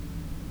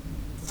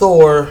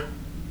 Thor,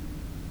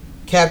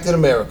 Captain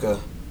America,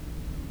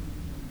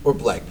 or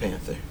Black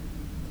Panther.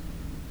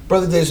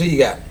 Brother Diz, who you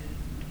got?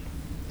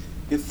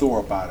 Get Thor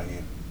up out of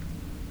here.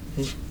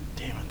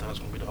 Damn, I thought I was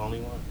gonna be the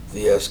only one.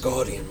 The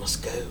Asgardian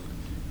must go.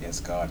 Yes,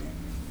 Guardian.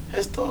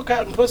 Has Thor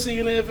gotten pussy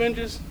in the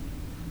Avengers?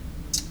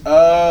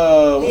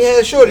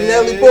 Yeah, shorty,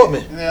 Natalie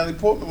Portman. Natalie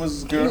Portman was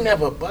his He girl.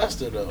 never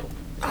busted though.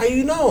 How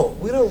you know?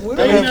 We don't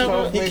They have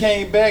never- He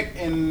came back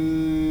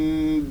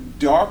in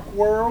Dark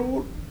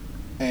World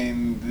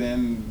and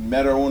then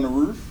met her on the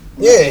roof.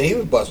 Yeah, he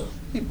was busting.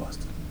 He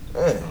busted.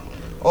 Yeah.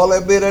 All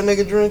that beer that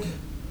nigga drink.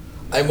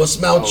 I must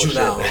mount Oh, you shit.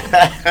 now.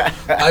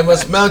 I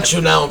must mount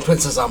you now,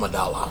 Princess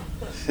Amidala.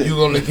 You're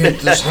gonna get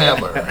this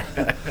hammer.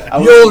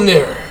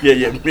 Mjolnir.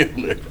 Yeah,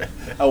 Mjolnir.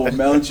 I will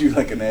mount you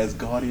like an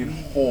Asgardian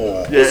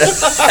horse.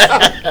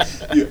 Yeah.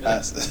 You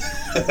ass.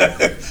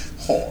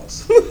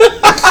 Horse.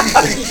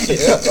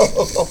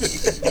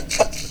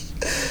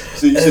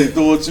 So you say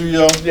Thor too,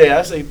 yo? Yeah,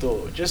 I say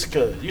Thor. Just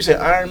cause you said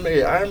Iron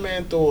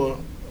Man, Thor.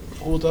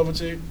 Who was the other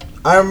two?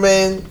 Iron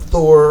Man,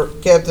 Thor,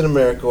 Captain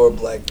America, or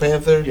Black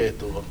Panther. Yeah,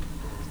 Thor.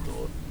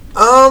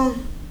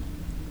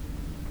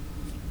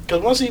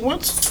 Cause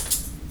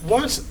once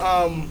what's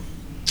my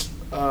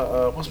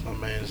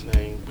man's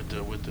name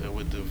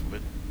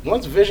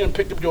once Vision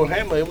picked up your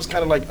hammer, it was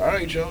kind of like, all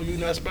right, yo, you're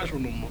not special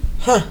no more.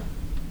 Huh.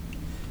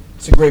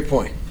 It's a great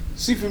point.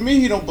 See, for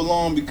me, he don't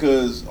belong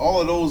because all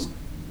of those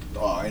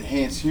are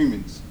enhanced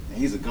humans, and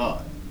he's a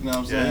god. You know what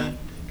I'm saying? Yeah.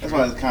 That's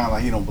why it's kind of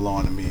like he don't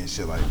belong to me and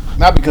shit. Like,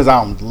 not because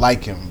I don't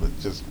like him, but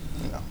just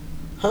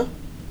I'm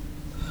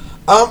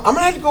gonna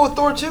have to go with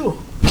Thor too.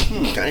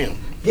 Damn.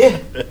 Yeah.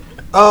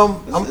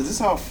 Is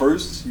this our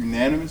first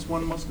unanimous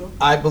one must go?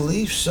 I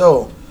believe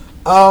so.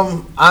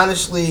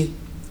 Honestly,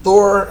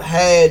 Thor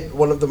had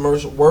one of the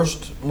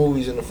worst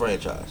movies in the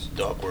franchise.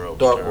 Dark World.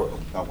 Dark World.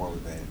 Dark World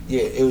was bad.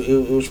 Yeah,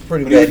 it was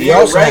pretty But bad. He yeah,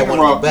 also had one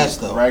of Ragnarok the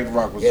best was- though.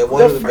 Ragnarok was- Yeah, one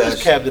The of the first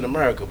best. Captain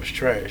America was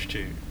trash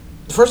too.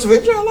 The first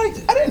Avenger, I liked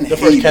it. I didn't The hate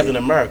first it. Captain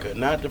America,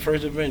 not the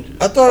first Avengers.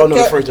 I thought Oh no,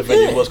 the Cap- first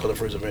Avenger yeah. was called the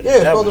first Avenger. Yeah,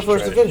 it's That called the was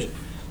first trash. Avenger.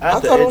 I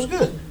thought it was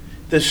good.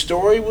 The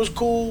story was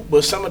cool,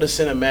 but some of the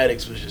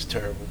cinematics was just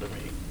terrible to me.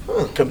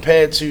 Huh.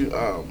 Compared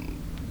to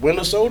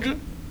Winter Soldier.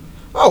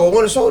 Oh, well,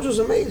 Winter Soldier was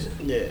amazing.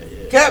 Yeah.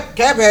 Cap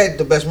had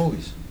the best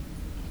movies.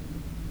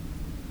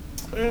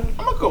 Yeah.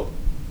 I'm gonna go.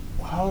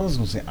 I was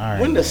gonna say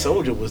Iron Winter Man.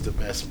 Soldier was the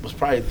best. Was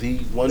probably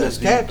one That's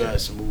of the Captain.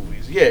 best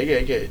movies.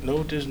 Yeah.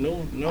 No, there's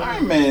no.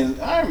 Iron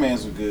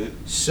Man's were good.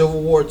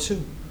 Civil War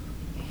 2.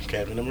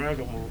 Captain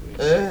America movie.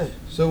 Yeah,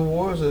 Civil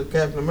War is a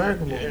Captain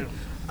America movie. Yeah. They're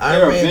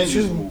Iron Man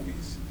Avengers 2.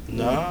 movies.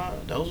 Nah,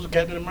 those were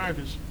Captain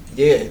Americas.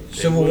 Yeah,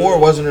 Civil were. War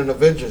wasn't an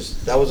Avengers.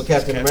 That was a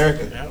Captain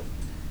America. Yeah.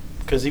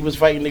 Because he was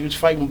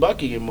fighting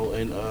Bucky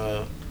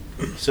in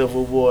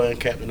Civil War and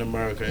Captain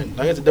America. And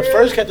like I said, the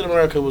first Captain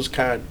America was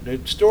the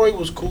story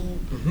was cool.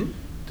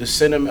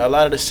 Mm-hmm. A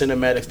lot of the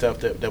cinematic stuff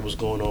that was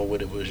going on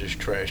with it was just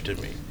trash to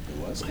me.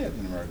 It was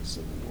Captain America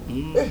Civil War.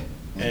 Mm. Yeah.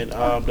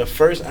 And the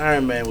first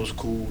Iron Man was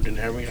cool. Then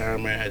every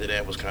Iron Man after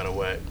that was kind of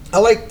whack. I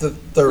like the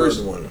third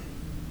First- one.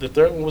 The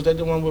third one, was that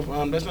the one with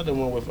that's not the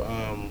one with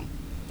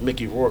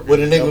Mickey Rourke. Where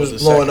the That nigga was the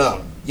blowing second up.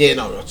 one. Yeah,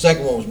 no, the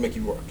second one was Mickey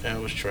Rourke.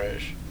 That was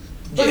trash.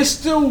 But Yeah. it's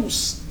still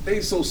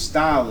they so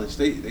stylish.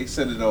 They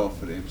set it off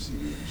for the MCU.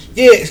 And shit.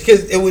 Yeah,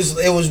 because it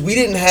was we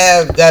didn't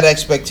have that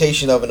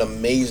expectation of an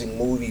amazing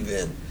movie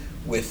then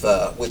with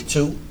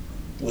two.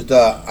 With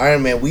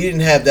Iron Man, we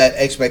didn't have that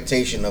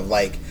expectation of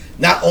like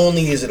not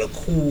only is it a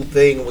cool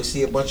thing and we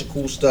see a bunch of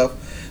cool stuff,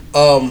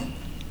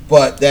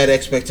 but that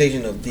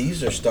expectation of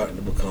these are starting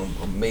to become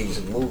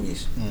amazing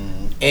movies.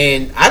 Mm-hmm.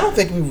 And I don't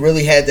think we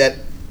really had that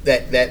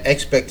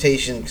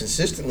expectation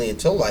consistently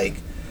until like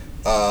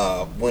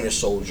Winter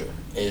Soldier.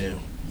 And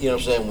you know what I'm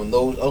saying? When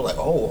those, I was like,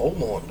 oh,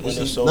 hold on. This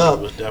Winter is Soldier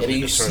nuts. was And definitely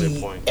then you the turning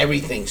see point.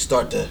 everything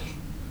start to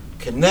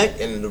connect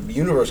and the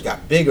universe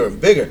got bigger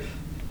and bigger.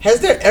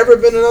 Has there ever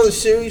been another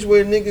series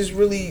where niggas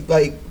really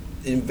like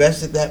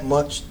invested that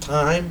much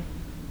time?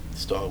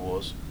 Star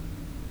Wars.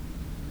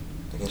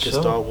 I guess Because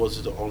so. Star Wars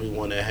is the only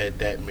one that had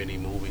that many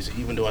movies.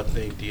 Even though I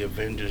think the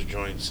Avengers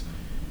joints,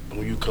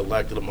 when you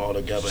collected them all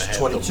together, It's had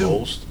 22. the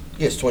most.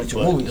 Yes, 22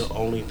 But movies. the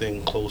only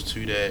thing close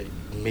to that,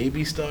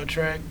 maybe Star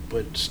Trek,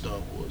 but Star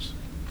Wars.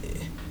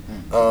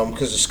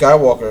 Because the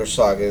Skywalker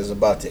saga is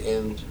about to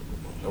end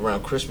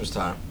around Christmas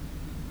time,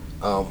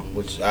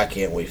 which I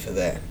can't wait for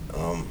that.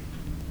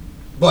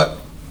 But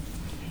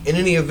in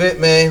any event,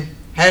 man,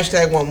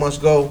 hashtag one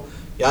must go.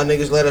 Y'all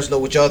niggas let us know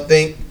what y'all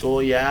think. Throw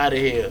you out of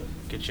here.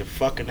 Get your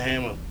fucking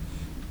hammer.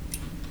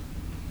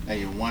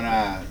 Hey, your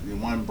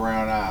one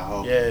brown eye.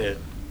 Oh. Yeah.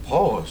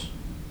 Pause.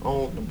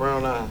 Oh, the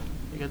brown eye.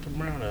 You got the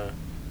brown eye.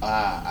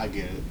 I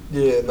get it.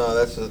 Yeah, no,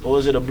 that's a Or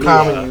is it a blue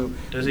common eye? you.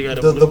 Does he got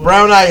a The blue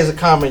brown eye is a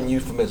common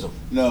euphemism.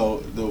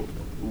 No, the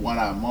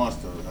one-eyed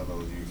monster. I thought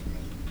was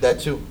euphemism. That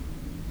too.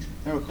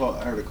 I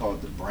heard it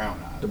called the brown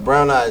eye. The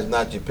brown eye is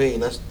not your pain.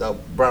 That's the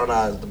brown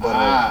eye is the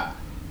butter.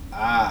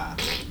 Ah.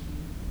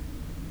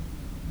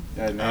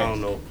 That's I nasty.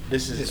 don't know.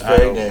 This is It's I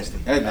very don't- nasty.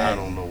 That's I nasty.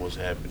 don't know what's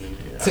happening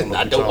here. I It's don't know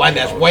not if the we one talking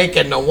that's about-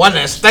 waking, the one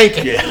that's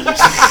stinking. Yeah.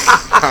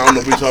 I don't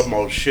know if we're talking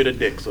about shit or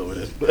dicks over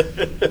this.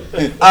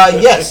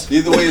 Yes.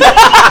 Either way,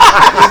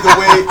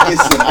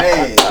 it's a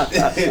bad.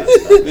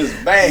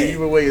 It's bad.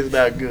 Either way, it's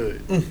not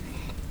good.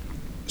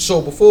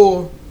 So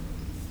before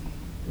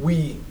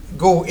we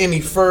go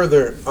any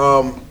further,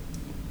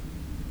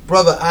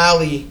 brother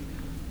Ali,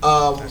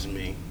 That's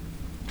me.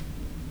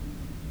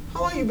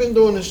 how long you been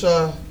doing this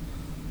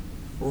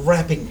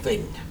rapping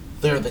thing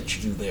there that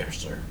you do there,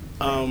 sir?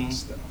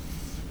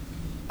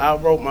 I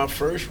wrote my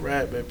first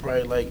rap at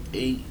probably like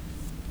 8,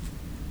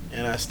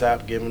 and I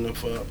stopped giving a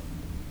fuck.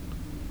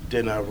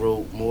 Then I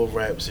wrote more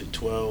raps at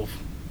 12.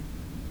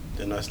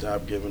 Then I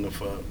stopped giving a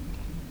fuck.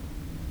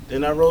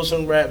 Then I wrote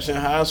some raps in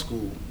high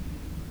school.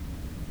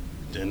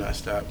 Then I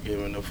stopped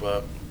giving a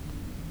fuck.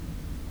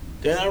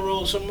 Then I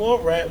wrote some more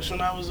raps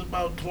when I was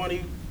about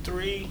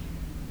 23.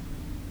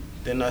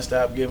 Then I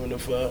stopped giving a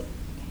fuck.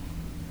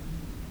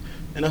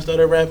 And I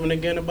started rapping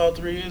again about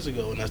 3 years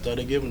ago, and I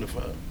started giving a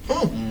fuck.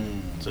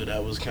 So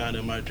that was kind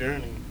of my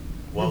journey.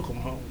 Welcome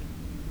home.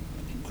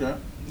 Okay.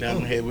 Now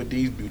I'm here with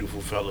these beautiful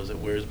fellas.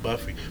 And where's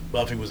Buffy?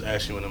 Buffy was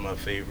actually one of my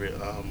favorite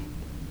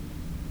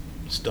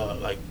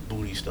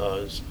booty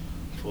stars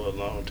for a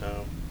long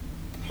time.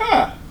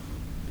 Ha!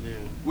 Yeah.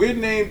 We're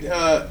named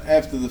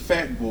after the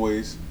Fat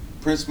Boys,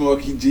 Prince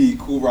Marky G,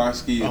 Kool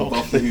Rock-Ski, and Okay.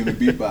 Buffy Human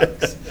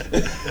Beatbox.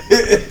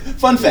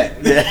 Fun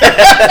fact.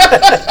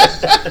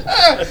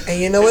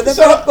 And you know what the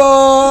So- fuck,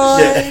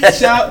 boy?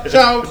 Shout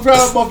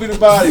Buffy the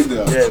Body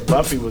though. Yeah,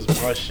 Buffy was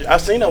my shit. I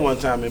seen her one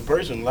time in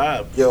person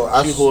live. Yo,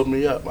 She pulled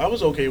me up. I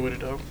was okay with it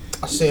though.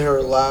 I seen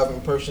her live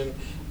in person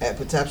at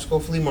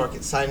Patapsco Flea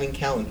Market signing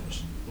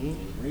calendars.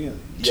 Really?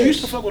 She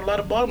used to fuck with a lot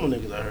of Baltimore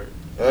niggas. I heard.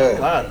 Yeah.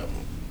 A lot of them.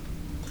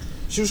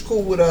 She was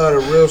cool with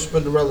the real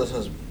Spinderella's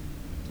husband.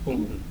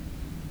 Who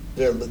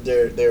they're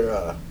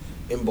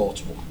in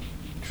Baltimore.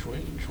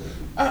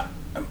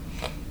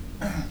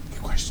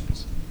 Good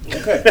questions.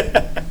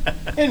 Okay.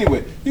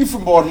 Anyway, you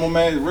from Baltimore,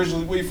 man?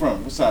 Originally, where you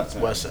from? What side of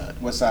town? West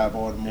Side. West Side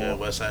Baltimore. Yeah,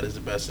 West Side is the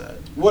best side.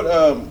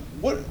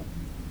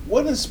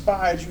 What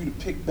inspired you to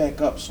pick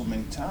back up so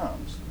many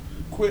times?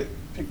 Quit,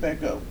 pick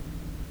back up.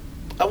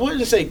 I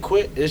wouldn't say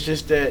quit. It's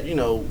just that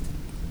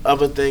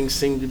other things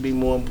seem to be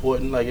more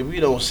important. Like if we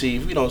don't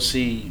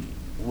see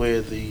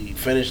where the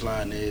finish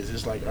line is,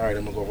 it's like, all right,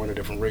 I'm gonna go run a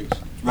different race.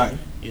 Right.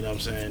 You know what I'm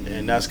saying?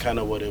 And that's kind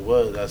of what it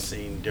was. I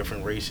seen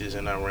different races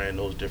and I ran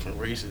those different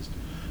races.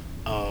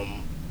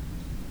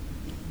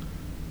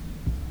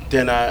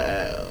 Then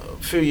a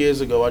few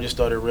years ago, I just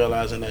started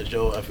realizing that,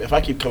 Joe, if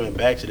I keep coming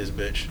back to this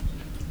bitch,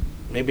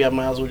 maybe I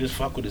might as well just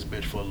fuck with this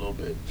bitch for a little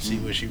bit, see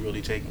where she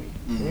really take me.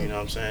 You know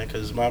what I'm saying?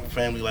 Because my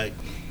family, like,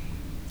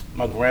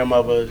 my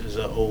grandmother is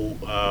an old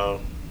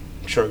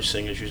church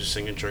singer. She used to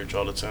sing in church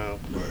all the time.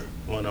 Right.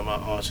 One of my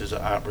aunts is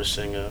an opera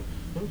singer.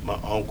 My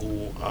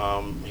uncle,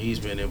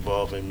 he's been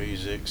involved in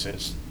music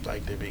since,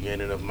 like, the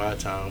beginning of my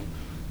time.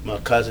 My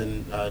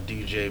cousin,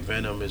 DJ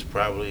Venom, is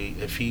probably,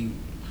 if he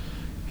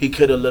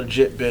could have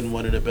legit been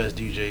one of the best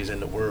DJs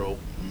in the world.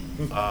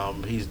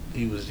 He's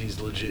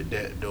legit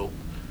that dope.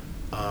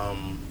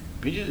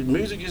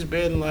 Music has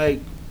been like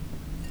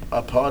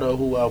a part of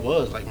who I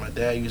was. Like my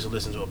dad used to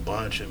listen to a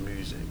bunch of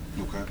music.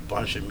 Okay.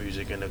 Bunch of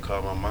music in the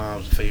car. My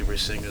mom's favorite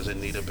singer is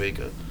Anita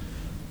Baker.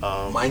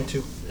 Mine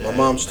too. My Yeah,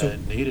 mom's too.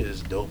 Anita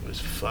is dope as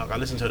fuck. I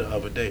listened to her the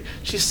other day.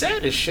 She's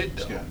sad as shit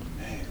though. Yeah,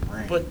 man,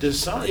 rain. But the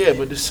songs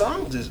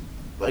is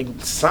like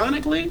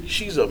sonically,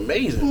 she's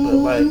amazing. But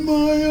like,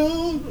 my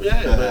own.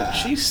 but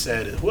she's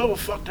sad. Whoever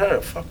fucked her,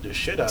 fucked the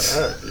shit out of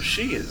her.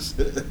 She is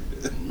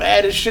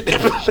mad as shit.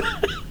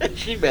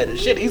 She mad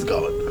as shit. He's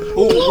gone.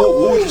 Who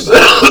would you say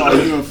are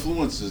your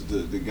influences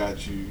that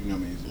got you? You know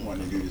what I mean?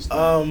 Wanting to do this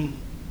thing?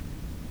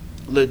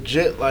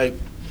 Legit, like,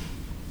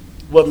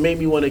 what made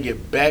me want to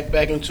get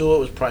back into it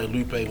was probably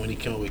Lupe when he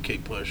came up with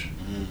Kick Push.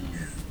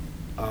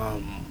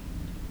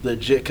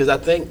 Legit, because I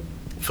think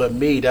for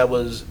me that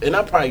was, and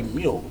I probably,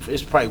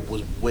 it's probably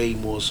was way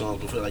more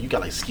songs before. Like you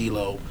got like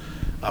Skilo.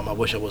 I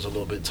wish I was a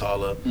little bit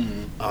taller.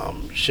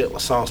 Shit,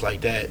 songs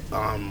like that.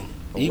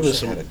 Even wish I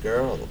some had a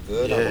girl look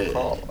good. I would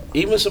call her.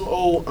 even some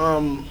old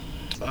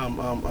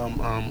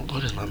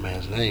what is my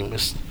man's name?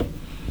 It's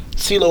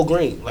CeeLo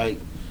Green. Like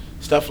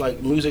stuff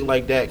like music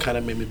like that kind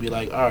of made me be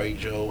like, all right,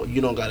 Joe,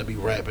 you don't got to be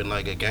rapping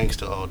like a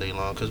gangster all day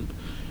long. Because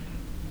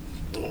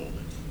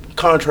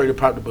contrary to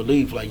popular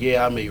belief, like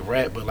I may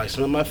rap, but like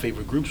some of my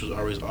favorite groups was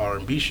always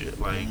R&B shit,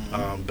 like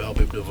Bell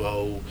Biv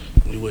DeVoe,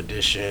 New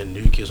Edition,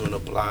 New Kids on the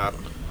Block.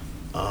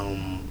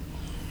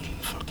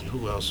 Fucking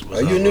who else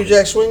was? Are you a New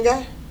Jack Swing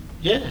guy?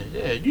 Yeah,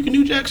 you can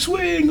New Jack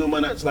Swing on my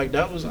nuts. Like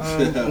that was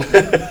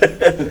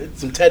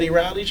some Teddy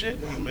Riley shit.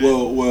 Oh,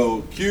 man.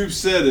 Well, Cube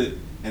said it,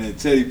 and then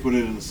Teddy put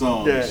it in the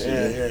song. and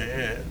shit.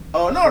 Yeah.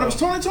 Oh no, that was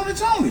Tony.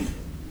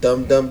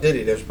 Dum Dum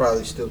Diddy. There's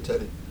probably still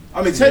Teddy.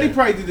 I mean, Teddy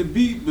probably did the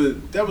beat,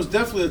 but that was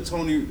definitely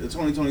a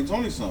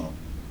Tony song.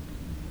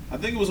 I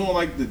think it was on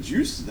like the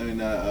Juice. I mean,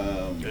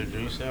 The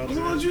Juice was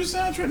it on the Juice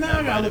soundtrack? Now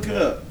I That gotta might look have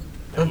it up.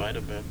 That might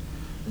have been.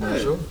 Not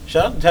sure.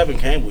 Shout out to Tevin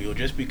Campbell, yo,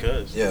 just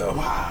because. Yeah.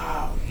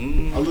 Wow.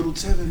 Mm. A little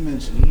Tevin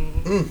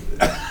mention.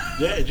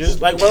 Yeah,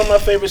 just like one of my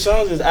favorite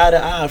songs is "Eye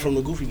to Eye" from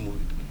the Goofy movie.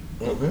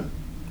 Okay.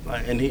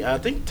 Like, and I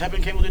think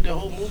Tevin Campbell did the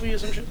whole movie or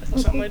some shit, or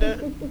something like that.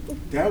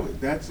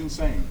 That's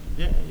insane.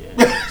 Yeah.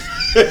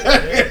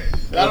 I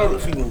don't know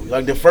Goofy movie,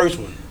 like the first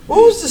one.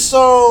 What was the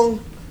song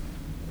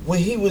when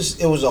it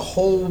was a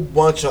whole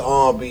bunch of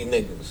R&B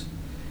niggas,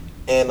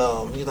 and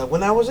he's like,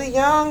 when I was a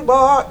young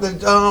boy,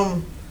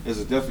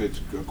 There's definitely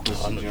a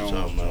Quincy Jones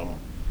song.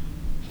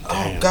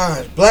 oh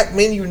gosh, Black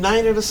Men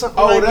United or something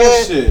Oh, like that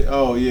that. shit.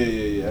 Oh,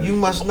 yeah. You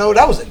must know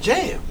that was a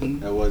jam.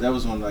 That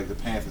was on like the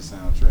Panther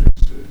soundtrack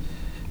shit.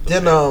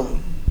 Then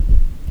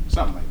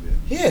Something like that.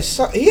 yeah,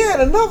 so, he had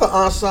another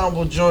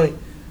ensemble joint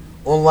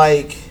on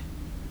like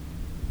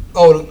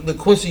the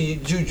Quincy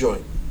Jew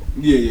joint.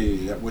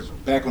 Yeah. Which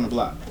Back on the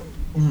Block.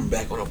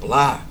 Back on the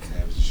block.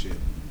 That was the shit.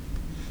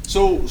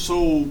 So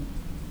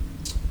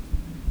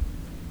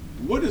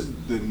what is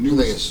the He's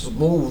like newest?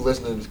 smooth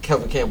listening to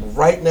Kevin Campbell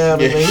right now.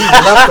 Man, he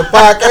left the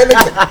podcast.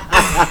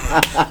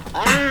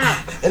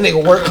 And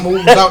nigga work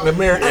moves out in the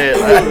mirror.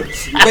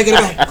 Make it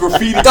back.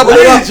 Graffiti Double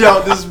it up. bridge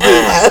out this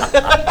bitch.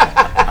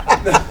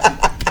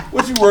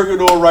 What you working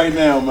on right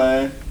now,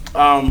 man?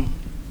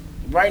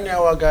 Right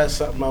now I got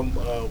something,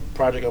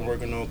 project I'm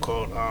working on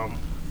called I'm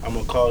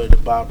gonna call it the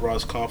Bob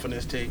Ross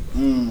Confidence Tape.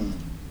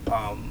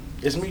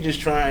 It's me just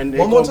trying.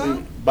 One more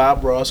time?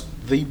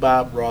 The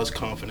Bob Ross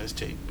Confidence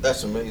Tape.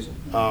 That's amazing.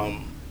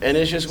 And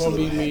it's just gonna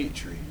be me.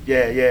 Tree.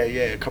 Yeah.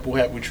 A couple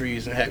happy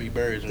trees and happy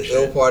birds and The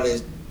ill shit. part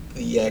is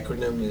the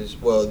acronym is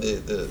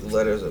the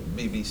letters of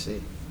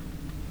BBC.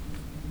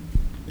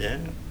 Yeah.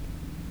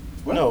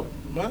 What? No.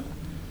 What?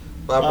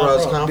 Bob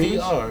Ross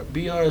Confidence.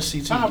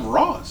 BRCT. Bob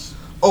Ross.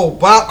 Oh,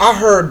 Bob! I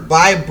heard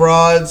by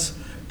Broad's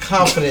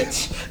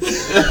Confidence.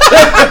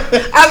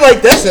 I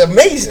like that's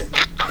amazing.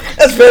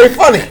 That's very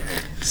funny.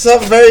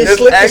 Something very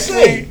slick to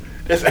say.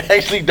 It's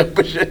actually dope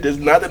as shit. That's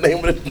not the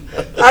name of it.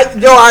 I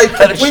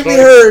completely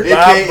heard.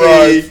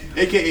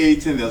 AKA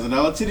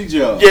 $10,000 titty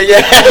job.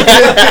 Yeah.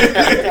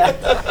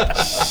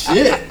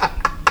 Shit.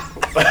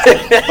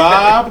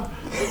 Bob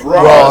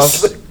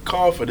Ross.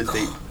 Confidence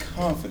tape.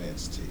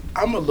 Confidence tape.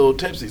 I'm a little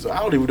tipsy, so I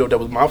don't even know if that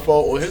was my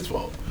fault or his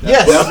fault.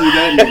 Yes. Definitely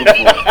that nigga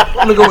fault.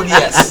 I'm gonna go with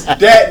yes.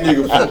 That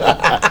nigga fault.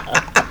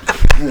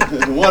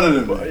 One of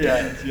them.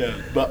 Yeah.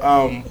 But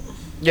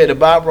yeah, the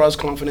Bob Ross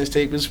Confidence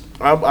tape is.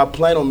 I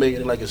plan on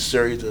making it like a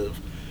series of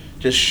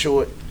just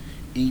short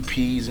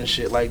EPs and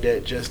shit like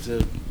that, just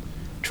to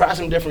try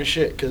some different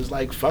shit. Cause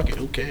like, fuck it,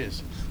 who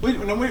cares? Wait,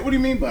 what do you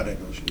mean by that,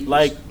 though?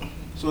 Like,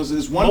 so is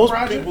this one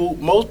project?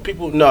 Most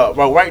people, no.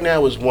 Well, right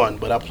now it's one,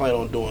 but I plan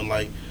on doing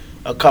like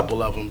a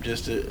couple of them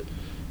just to,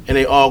 and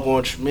they all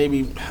going to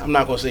maybe. I'm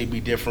not gonna say be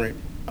different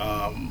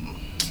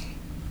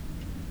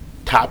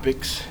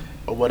topics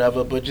or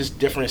whatever, but just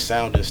different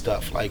sounding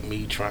stuff. Like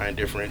me trying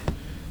different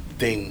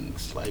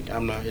things. Like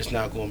it's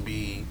not gonna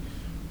be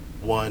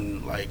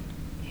one like.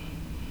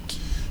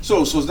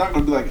 So it's not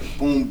gonna be like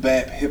boom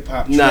bap hip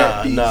hop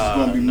trap beats. It's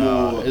gonna be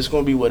more. It's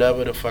gonna be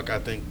whatever the fuck I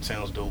think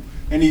sounds dope.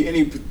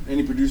 Any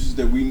producers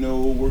that we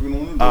know working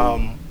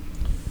on it?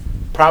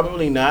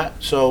 Probably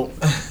not. So.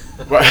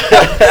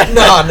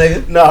 Nah,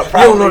 nigga. No,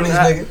 probably you don't know these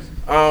not.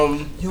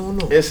 niggas. You don't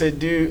know. It's a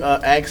dude,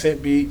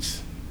 Accent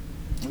Beats.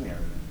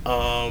 Who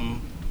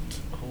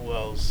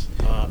else?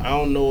 I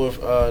don't know if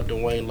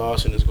Dwayne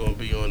Lawson is gonna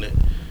be on it.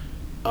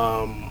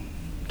 Damn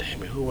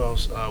it, who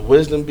else?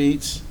 Wisdom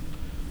Beats.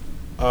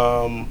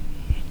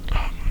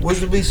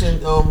 Wisdom Beats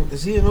in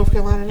is he in North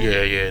Carolina now?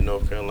 Yeah,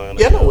 North Carolina.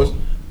 Yeah, I know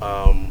Wisdom.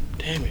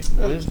 Damn it,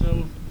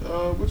 Wisdom.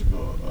 What you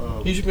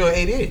call? He should be on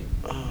 88.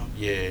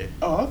 Yeah.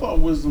 Oh, I thought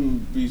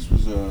Wisdom Beats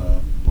was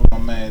my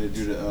man that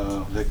do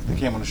that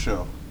came on the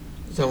show.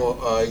 You talking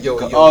about yo?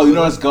 Oh, you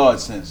know that's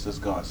God Sense. That's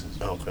God Sense.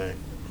 Okay.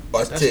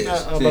 That's Tiz.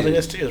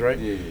 That's Tiz, right?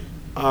 Yeah.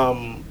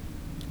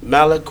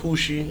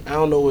 Malakushi. I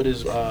don't know what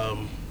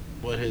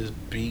his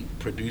beat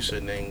producer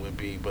name would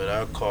be, but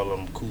I'll call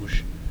him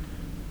Kush.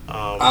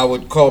 I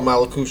would call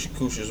Malakushi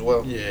Kush as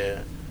well.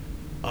 Yeah.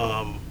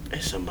 And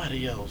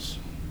somebody else.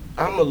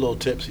 I'm a little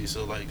tipsy,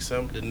 so like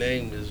the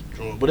name is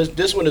drawn, but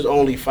this one is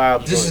only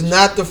 5. This is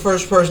not the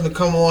first person to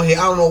come on here.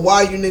 I don't know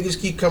why you niggas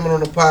keep coming on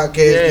the podcast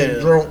getting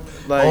drunk.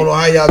 Like, I don't know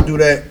how y'all do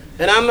that.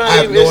 And I'm not I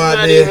have even. no It's not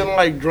idea. even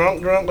like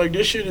drunk. Like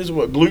this shit is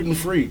what gluten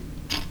free.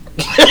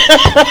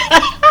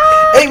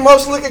 Ain't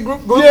most liquor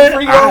group gluten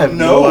free? I have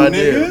no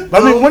idea. nigga. I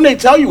mean, when they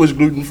tell you it's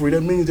gluten free,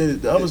 that means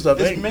that the other stuff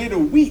It's ain't. made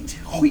of wheat.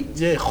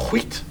 Yeah,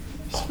 wheat.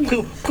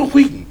 Quit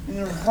wheating.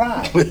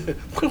 Right.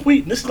 Quit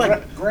wheating. This is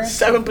like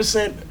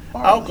 7%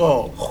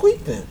 alcohol.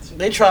 Wheat thins.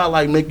 They try to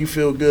like make you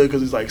feel good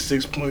because it's like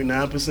 6.9%.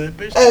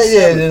 Bitch. Hey,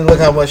 yeah, then look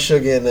how much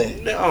sugar in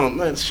there. Oh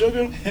man,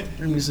 sugar. Let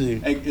me see.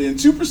 And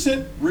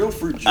 2% real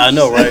fruit juice. I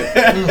know, right?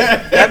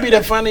 That'd be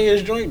the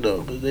funniest joint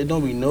though, because there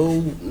don't be no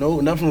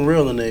nothing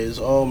real in there. It's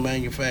all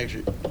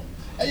manufactured.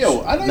 Hey,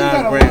 yo, I know you 9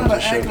 got a grams lot of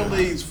of sugar.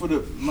 accolades for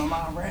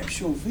my rap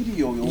show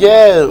video. Yo.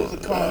 Yeah.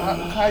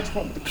 How'd you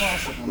come up with the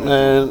concept on that?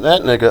 Man,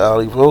 that nigga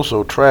Ollie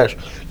Voso trash.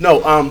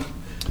 No,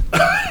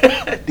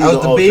 That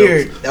was the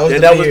beard.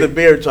 That was the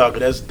beard talker.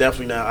 That's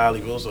definitely not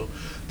Ollie Voso.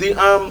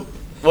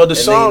 The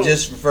song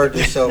just referred to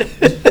himself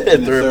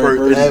in third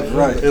person,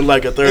 right? In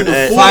like a third.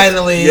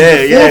 Finally,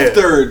 fourth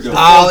third.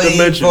 Ollie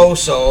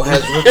Voso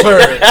has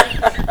returned.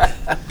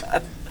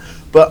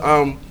 But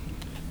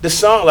the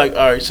song, like,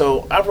 all right.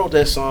 So I wrote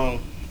that song.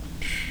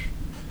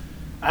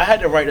 I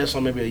had to write that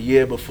song maybe a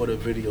year before the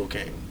video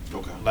came.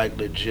 Okay. Like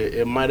legit,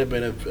 it might have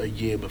been a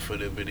year before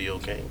the video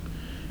came,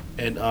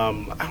 and I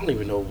don't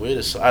even know where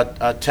this.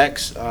 I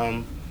text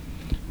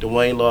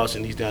Dwayne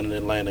Lawson. He's down in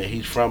Atlanta.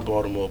 He's from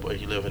Baltimore, but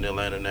he lives in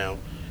Atlanta now.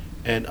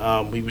 And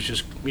we was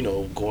just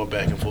going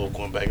back and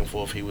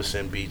forth. He would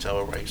send beats. I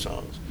would write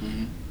songs,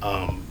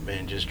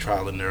 and just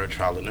trial and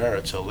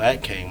error till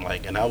that came.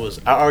 Like, and I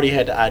already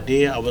had the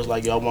idea. I was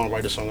like, yo, I want to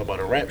write a song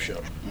about a rap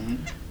show,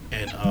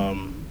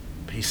 and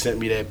he sent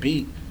me that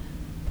beat,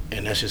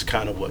 and that's just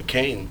kind of what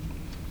came.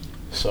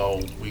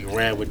 So we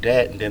ran with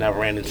that, and then I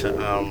ran into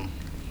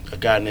a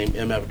guy named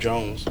MF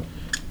Jones.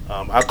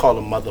 I call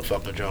him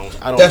Motherfucker Jones.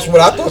 That's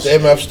what I thought the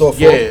MF stood for.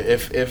 Yeah,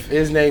 if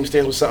his name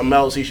stands for something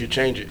else, he should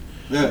change it.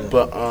 Yeah,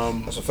 but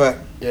that's a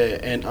fact. Yeah,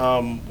 and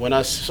when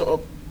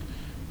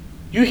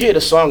you hear the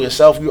song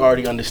itself, you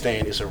already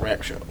understand it's a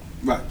rap show.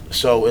 Right.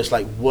 So it's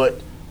like,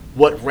 what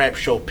rap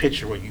show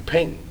picture are you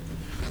painting?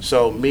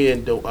 So me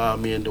and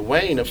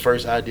Dwayne, the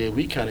first idea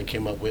we kind of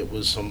came up with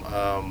was some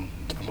I'm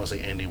gonna say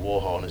Andy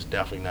Warhol, and it's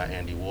definitely not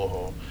Andy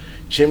Warhol.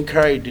 Jim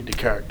Carrey did the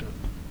character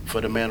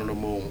for the Man on the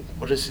Moon.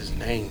 What is his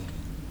name?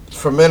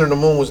 For Man on the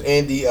Moon was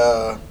Andy.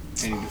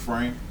 Andy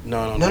Dufresne?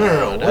 No.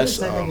 That's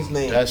that nigga's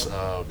name. That's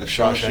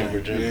Shawshank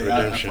Redemption.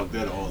 I fucked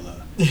that all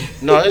up.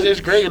 No, it's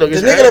great. Look, the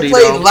it's nigga Andy, that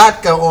played though.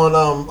 Latka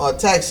on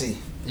Taxi.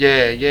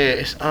 Yeah.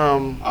 It's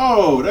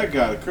Oh, that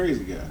guy, the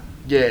crazy guy.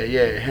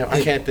 Yeah. Him.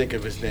 I can't think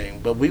of his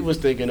name, but we was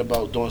thinking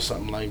about doing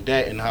something like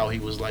that, and how he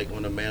was like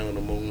on the Man on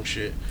the Moon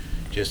shit,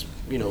 just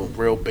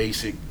real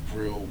basic,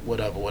 real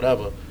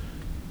whatever.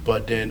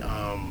 But then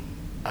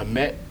I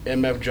met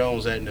MF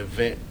Jones at an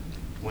event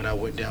when I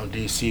went down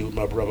DC with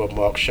my brother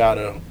Mark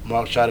Shotter.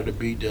 Mark Shotter, the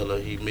beat dealer,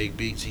 he make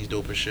beats, he's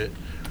dope as shit.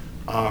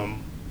 I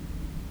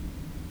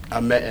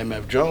met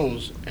MF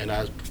Jones and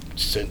I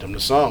sent him the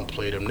song,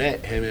 played him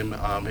that, him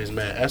and his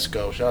man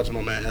Esco. Shout out to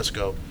my man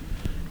Esco.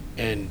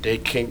 And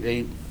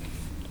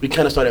we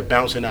kind of started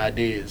bouncing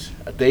ideas.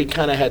 They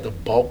kind of had the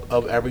bulk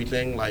of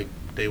everything. Like,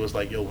 they was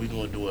like, yo, we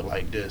gonna do it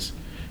like this.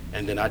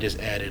 And then I just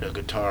added a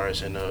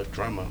guitarist and a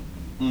drummer.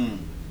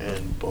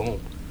 And boom.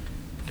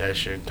 That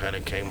shit kind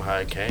of came how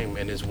it came,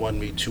 and it's won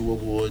me 2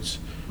 awards.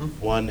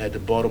 One at the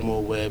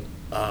Baltimore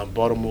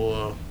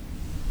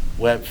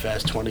Web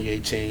Fest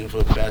 2018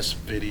 for best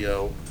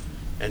video,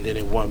 and then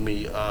it won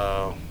me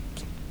I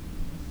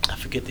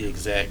forget the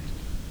exact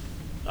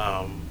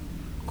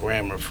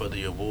grammar for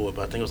the award,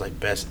 but I think it was like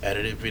best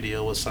edited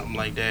video or something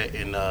like that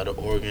in the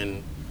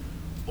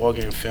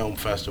Oregon Film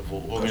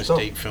Festival, Oregon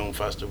State Film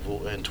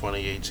Festival in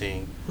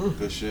 2018.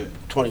 Good shit.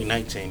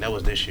 2019, that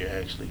was this year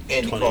actually.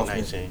 Andy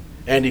 2019. Kaufman.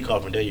 Andy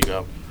Kaufman, there you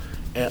go.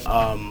 And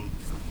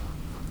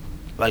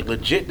like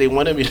legit, they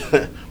wanted me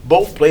to,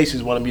 both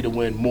places wanted me to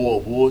win more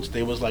awards.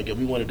 They was like, yo,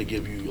 we wanted to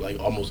give you like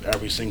almost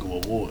every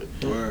single award.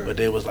 Word. But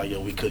they was like,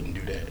 yo, we couldn't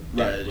do that.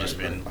 Right.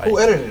 Who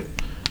edited it?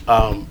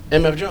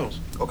 MF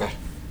Jones. Okay.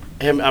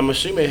 I'm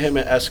assuming him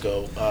and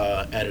Esco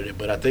edited,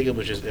 but I think it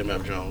was just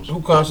MF Jones.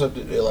 Who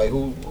concepted it? Like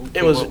who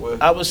It was.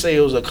 I would say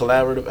it was a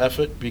collaborative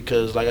effort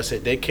because, like I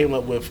said, they came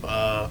up with.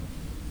 I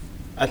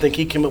think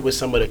he came up with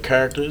some of the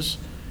characters,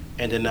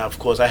 and then of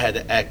course I had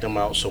to act them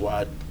out, so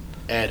I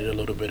added a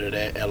little bit of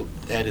that,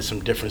 added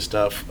some different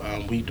stuff.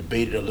 We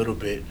debated a little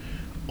bit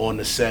on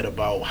the set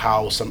about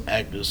how some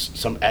actors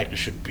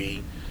should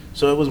be.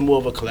 So it was more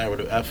of a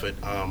collaborative effort.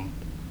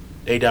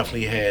 They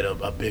definitely had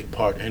a big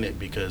part in it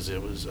because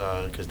it was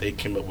because they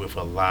came up with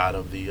a lot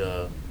of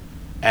the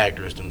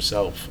actors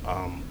themselves.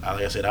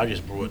 Like I said, I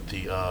just brought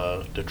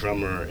the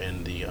drummer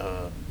and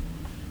the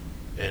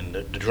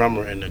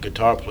drummer and the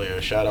guitar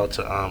player. Shout out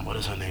to what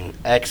is her name,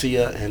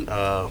 Axia, and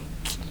I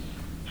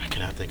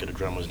cannot think of the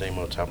drummer's name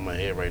on top of my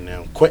head right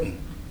now. Quentin.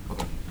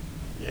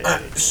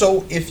 Yeah.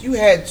 So if you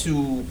had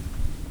to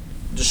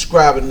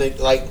describe a nigga,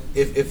 like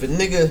if a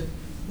nigga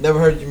never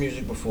heard your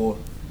music before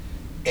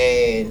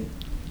and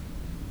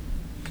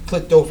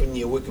clicked open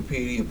your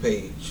Wikipedia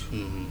page,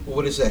 what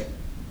would it say?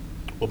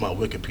 What my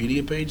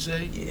Wikipedia page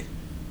say? Yeah.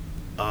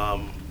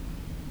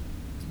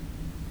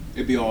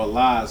 It'd be all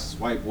lies.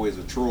 White boys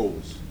are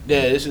trolls.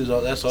 Yeah,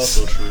 that's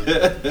also true.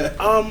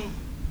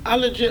 I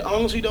legit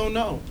honestly don't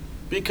know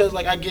because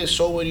like I get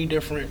so many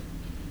different.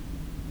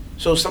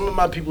 So some of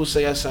my people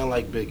say I sound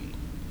like Biggie,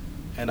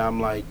 and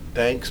I'm like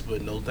thanks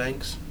but no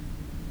thanks,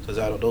 because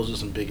those are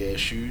some big ass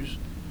shoes.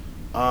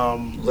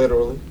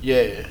 Literally.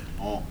 Yeah.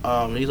 Oh.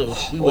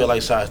 We wear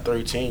like size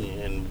 13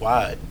 and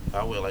wide.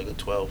 I wear like a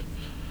 12.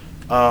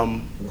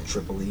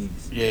 Triple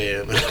E's.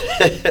 Yeah.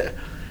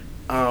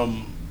 I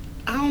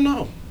don't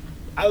know.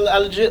 I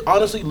legit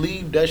honestly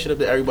leave that shit up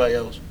to everybody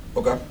else.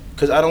 Okay.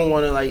 Because I don't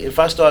want to, like, if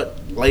I start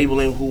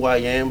labeling who I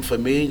am for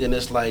me, then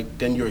it's like,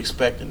 then you're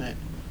expecting that.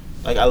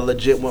 Like I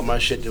legit want my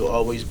shit to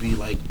always be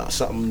like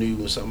something new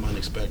and something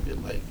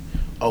unexpected. Like,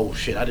 oh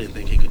shit, I didn't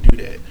think he could do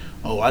that.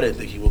 Oh, I didn't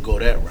think he would go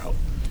that route.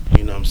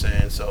 You know what I'm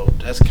saying? So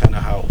that's kind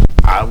of how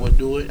I would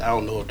do it. I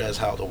don't know if that's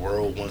how the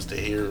world wants to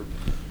hear,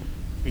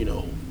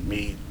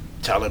 me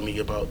telling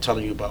you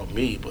about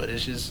me, but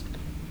it's just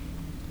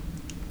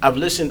I've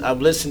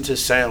listened to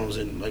sounds,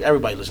 and like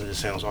everybody listens to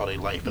sounds all their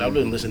life, but I've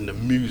been listening to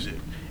music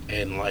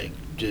and like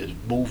just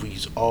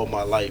movies all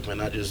my life,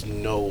 and I just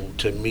know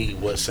to me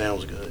what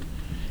sounds good,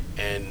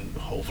 and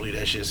hopefully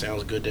that shit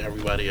sounds good to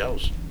everybody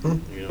else. You know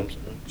what I'm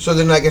saying? So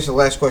then I guess the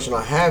last question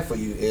I have for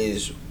you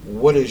is,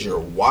 what is your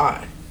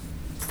why?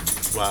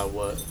 Why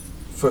what?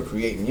 For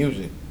creating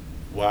music.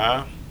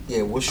 Why?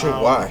 Yeah, what's your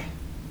why?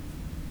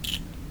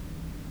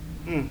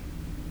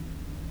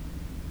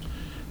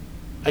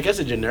 I guess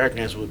a generic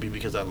answer would be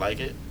because I like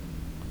it,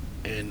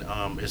 and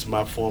it's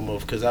my form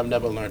of, because I've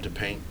never learned to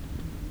paint.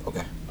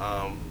 Okay.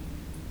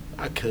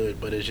 I could,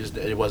 but it's just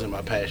it wasn't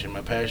my passion.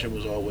 My passion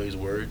was always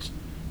words,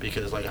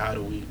 because like how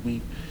do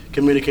we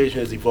communication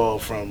has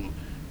evolved from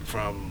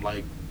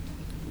like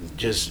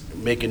just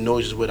making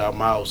noises with our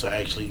mouths to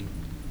actually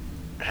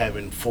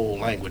having full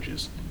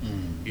languages.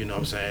 You know what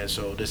I'm saying?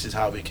 So this is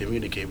how we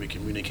communicate. We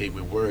communicate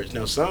with words.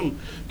 Now some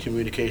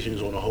communication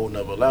is on a whole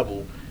nother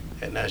level,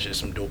 and that's just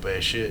some dope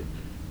ass shit.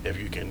 If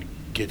you can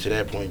get to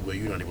that point where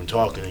you're not even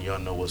talking and y'all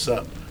know what's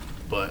up.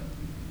 But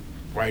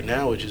right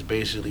now it's just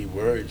basically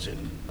words,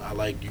 and I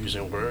like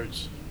using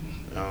words.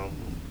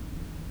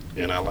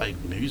 And I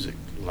like music.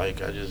 Like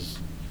I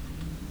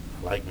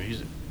like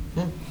music.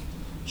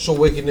 So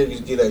where can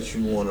niggas get at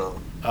you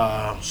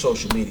on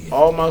social media?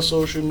 All my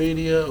social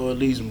media, or at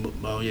least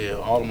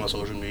all of my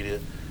social media.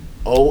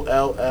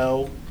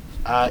 OLLIE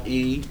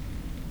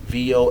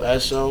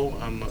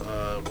VOSO. I'm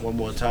one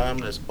more time.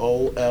 That's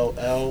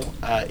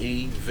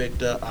OLLIE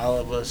Victor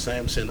Oliver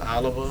Samson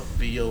Oliver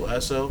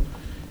VOSO.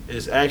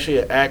 It's actually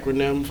an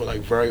acronym for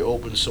like very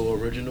open, so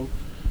original.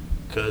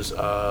 Because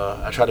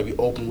I try to be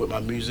open with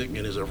my music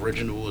and as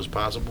original as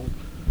possible.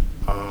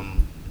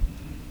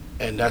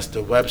 And that's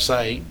the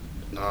website.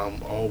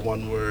 All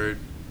one word.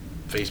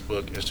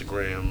 Facebook,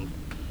 Instagram,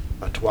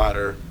 my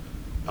Twitter,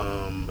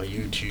 my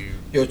YouTube.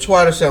 Your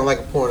Twitter sound like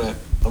a porn app.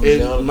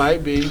 It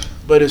might be,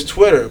 but it's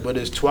Twitter. But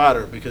it's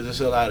Twitter because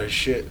there's a lot of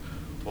shit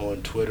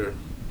on Twitter.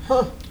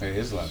 Huh. Hey,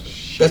 there's a lot of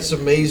shit. That's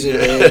amazing,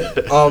 man.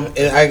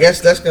 And I guess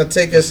that's gonna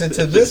take us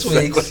into this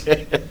week's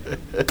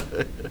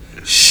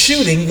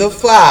Shooting the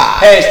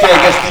Five.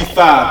 Hashtag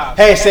SD5.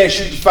 Hashtag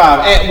Shoot the 5.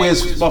 At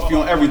Wiz Buffy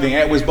on everything.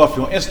 At Wiz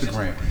Buffy on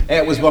Instagram.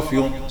 At Wiz Buffy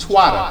on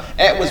Twitter.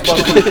 At Wiz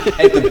Buffy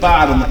at the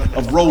bottom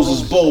of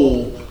Rose's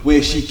bowl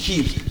where she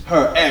keeps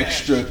her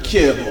extra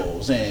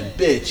kibbles and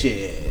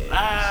bitches.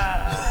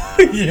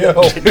 Yo.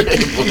 So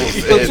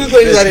two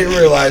things I didn't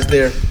realize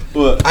there.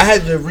 What? I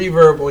had the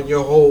reverb on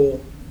your whole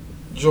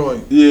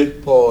joint. Yeah.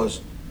 Pause.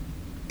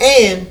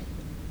 And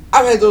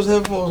I've had those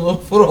headphones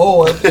on for the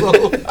whole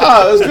episode.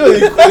 Oh, that's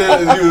good.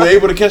 You were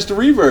able to catch the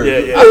reverb.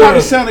 Yeah. I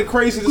probably sounded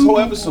crazy this whole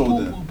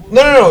episode then.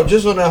 No.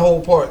 Just on that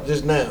whole part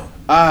just now.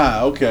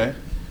 Ah, okay.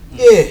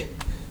 Yeah.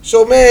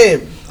 So,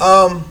 man,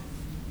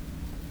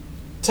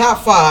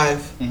 top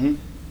 5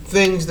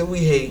 things that we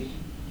hate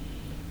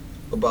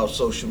about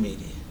social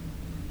media.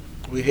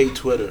 We hate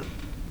Twitter.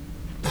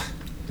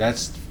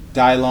 That's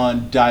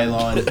Dylon, and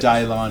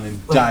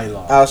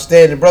Dylon.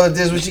 Outstanding. Brother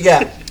Diz, what you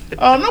got?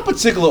 No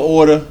particular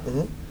order.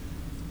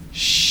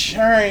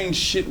 Sharing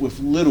shit with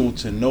little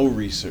to no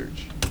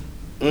research.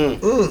 Like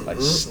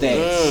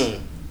stats.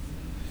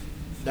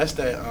 That's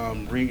that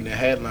reading the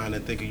headline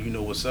and thinking you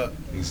know what's up.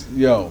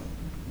 Yo,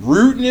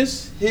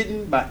 rudeness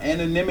hidden by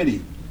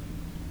anonymity.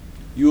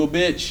 You a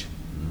bitch.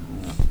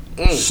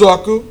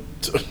 Sucker.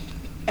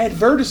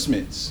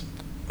 Advertisements.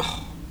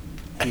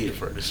 Hate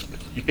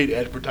advertisements. You hate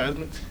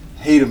advertisements?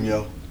 Hate them,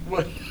 yo.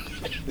 What?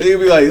 They'd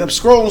be like, I'm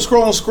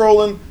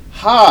scrolling.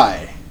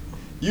 Hi.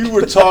 You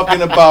were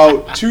talking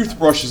about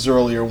toothbrushes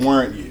earlier,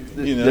 weren't you?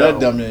 You know, that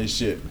dumb ass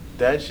shit.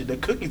 That shit, the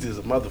cookies is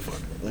a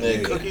motherfucker. Nigga.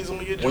 The cookies on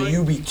your joint. When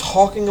you be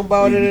talking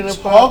about it in a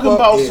talking pop-up,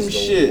 about it's some the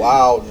shit.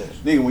 wildness.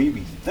 Nigga, when you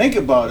be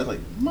thinking about it, it's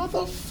like,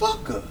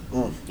 motherfucker.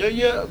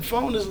 Yeah,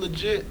 phone is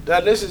legit.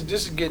 Now this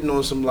is getting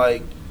on some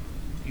like,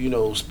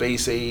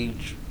 space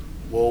age,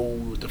 whoa,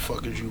 what the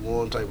fuck is you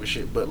on type of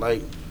shit. But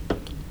like,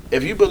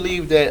 if you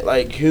believe that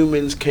like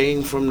humans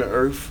came from the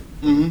earth,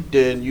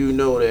 then you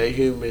know that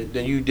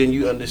then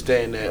you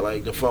understand that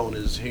like the phone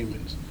is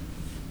humans.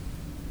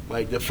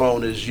 Like the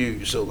phone is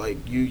you. So like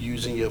you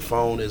using your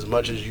phone as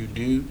much as you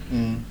do,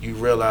 you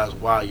realize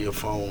why your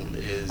phone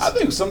is. I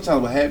think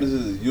sometimes what happens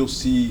is you'll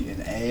see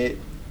an ad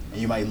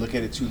and you might look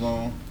at it too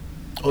long.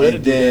 Oh,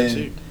 and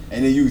then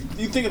you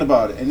thinking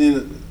about it, and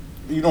then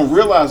you don't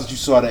realize that you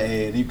saw the ad,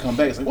 and you come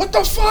back, it's like, what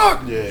the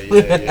fuck? Yeah.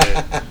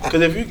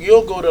 Because if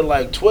you'll go to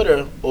like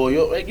Twitter or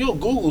you'll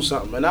Google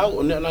something, and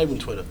not even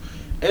Twitter,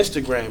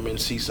 Instagram, and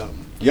see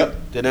something. Yep.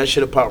 Then that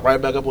shit'll pop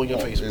right back up on your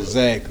Facebook.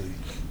 Exactly.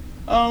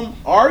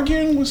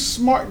 Arguing with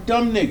smart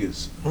dumb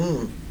niggas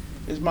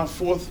is my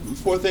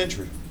fourth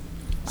entry.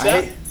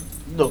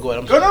 No, go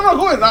ahead. Go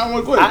ahead.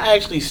 I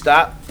actually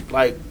stopped.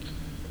 Like,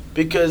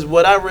 Because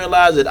what I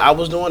realized that I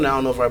was doing, I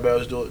don't know if everybody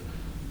was doing,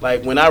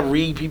 like when I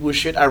read people's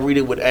shit, I read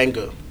it with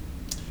anger.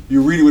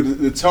 You read it with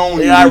the tone.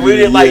 Yeah, I read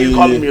it like you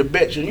calling me a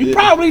bitch, and you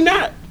probably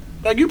not.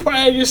 Like you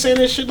probably just saying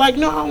this shit like,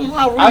 no, I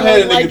really I've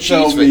had a like nigga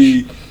tell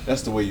me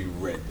that's the way you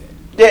read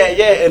that.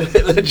 Yeah, and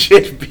it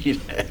legit be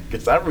that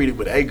because I read it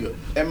with anger.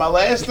 And my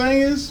last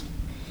thing is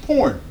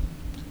porn.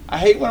 I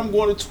hate when I'm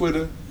going to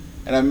Twitter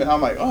and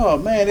I'm like, oh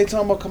man, they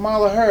talking about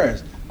Kamala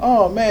Harris.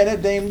 Oh man,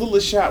 that Dame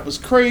Lillard shot was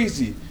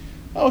crazy.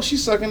 Oh,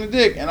 she's sucking a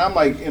dick, and I'm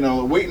like,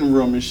 waiting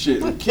room and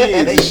shit, and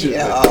kids and shit.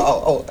 I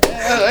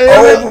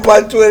opened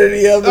my Twitter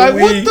the other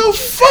week. What the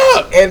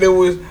fuck? And I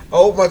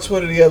opened my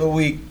Twitter the other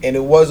week, and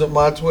it wasn't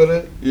my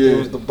Twitter. Yeah. It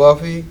was the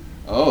Buffy.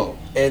 Oh.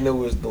 And it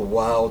was the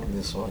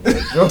wildness on that.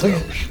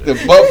 The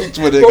Buffy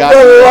Twitter got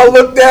me. I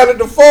looked down at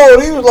the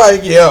phone. He was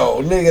like,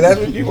 "Yo, nigga, that's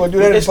what you gonna do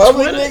that in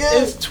public, Twitter,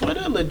 nigga?" Is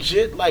Twitter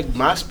legit like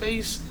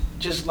MySpace?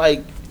 Just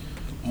like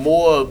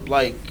more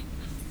like.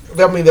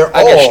 I mean, they're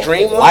all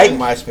like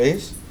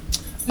MySpace.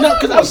 No,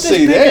 because I was just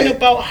thinking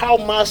about how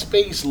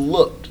MySpace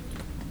looked,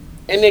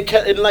 and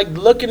like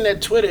looking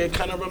at Twitter, it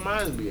kind of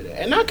reminds me of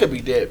that. And I could be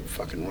dead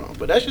fucking wrong,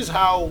 but that's just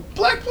how.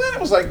 Black Planet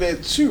was like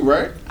that too,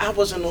 right? I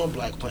wasn't on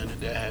Black Planet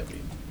that heavy.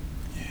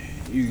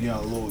 Yeah, you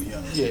young, a little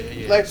young.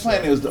 Yeah. Black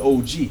Planet was the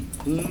OG.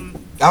 Mm-hmm.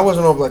 I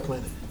wasn't on Black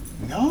Planet.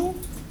 No.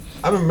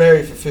 I've been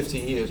married for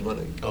 15 years, my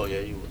nigga. Oh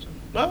yeah, you wasn't.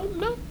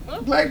 No.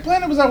 Black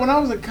Planet was out when I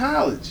was in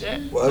college. Yeah.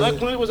 Black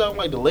Planet was out in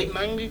like the late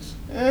 90s.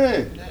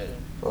 Yeah.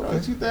 Okay.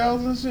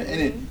 2000 and shit. And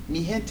then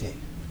Mi Gente.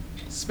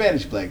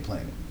 Spanish Black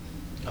Planet.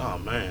 Oh,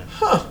 man.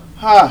 Huh.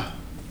 Ha.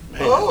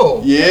 Man.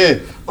 Oh. Yeah.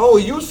 Oh,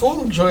 you was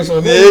fooling Joyce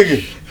on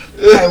nigga.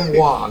 I'm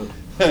Juan.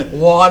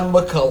 Juan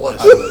McCullough.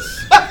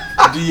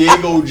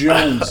 Diego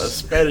Jones.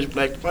 Spanish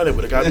Black Planet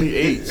would have got me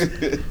AIDS. I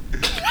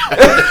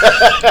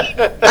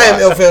am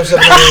LFM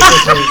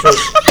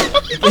 798.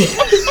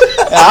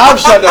 I've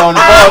shut down the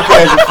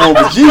podcast before,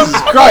 but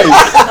Jesus Christ.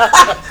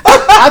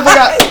 I think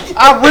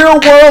I real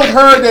world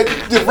heard that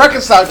the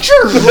record sound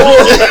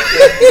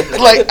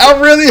like I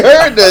really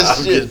heard that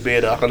I'm shit. just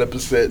being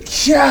 100%.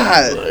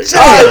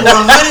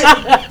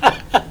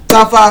 God.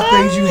 Top 5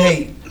 things you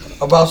hate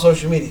about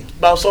social media.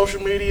 About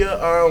social media,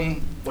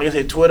 like I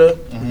said, Twitter,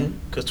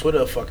 because Twitter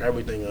will fuck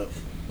everything up.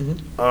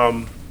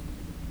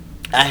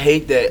 I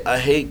hate that. I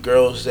hate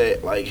girls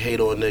that like hate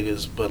on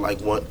niggas but like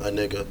want a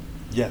nigga.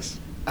 Yes.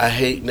 I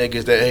hate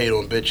niggas that hate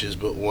on bitches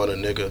but want a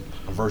nigga.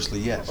 Conversely,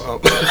 yes.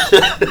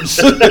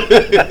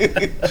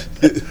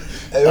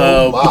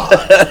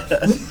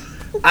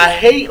 I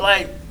hate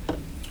like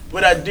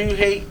what I do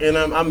hate, and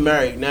I'm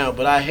married now,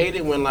 but I hate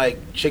it when like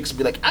chicks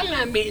be like, I'm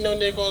not meeting no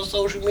nigga on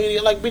social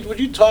media. Like, bitch, would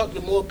you talk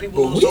to more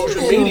people on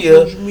social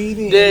media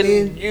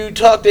than you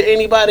talk to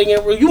anybody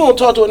you won't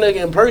talk to a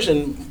nigga in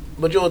person,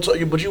 but you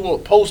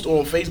won't post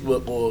on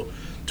Facebook or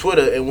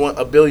Twitter and want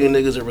a billion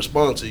niggas to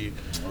respond to you.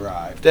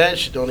 Right. That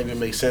shit don't even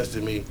make sense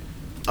to me.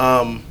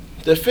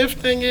 The fifth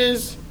thing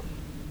is,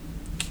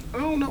 I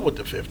don't know what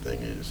the fifth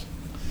thing is.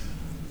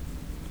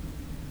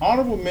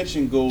 Honorable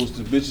mention goes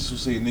to bitches who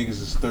say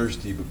niggas is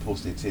thirsty but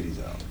post their titties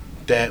out.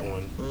 That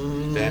one.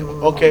 That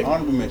one. Okay.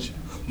 Honorable mention.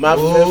 My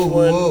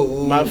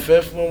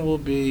fifth one will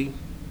be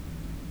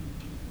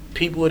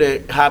people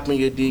that hop in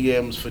your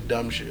DMs for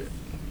dumb shit.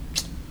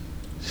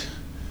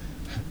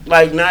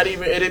 Like, not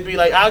even, it'd be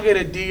like, I'll get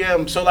a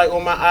DM. So, like,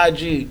 on my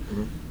IG,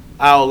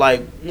 I'll,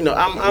 like,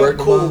 I'm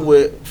cool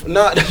with,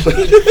 not,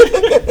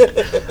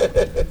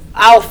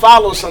 I'll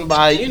follow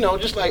somebody,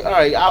 just like, all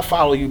right, I'll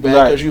follow you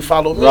back because you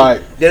follow me.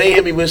 Right. Then they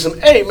hit me with some,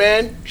 hey,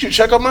 man, you should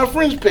check out my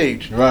friend's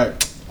page. Right.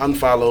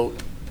 Unfollow,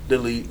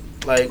 delete.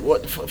 Like,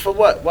 what, for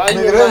what? Why are you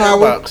nigga, in my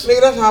inbox?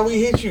 Nigga, that's how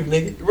we hit you,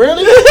 nigga.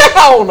 Really?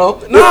 I don't know.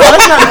 No,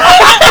 that's not,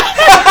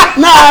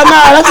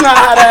 that's not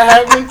how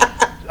that happened.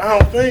 I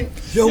don't think.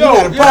 Yo, we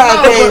got a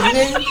podcast,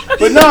 nigga.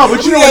 But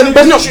you know,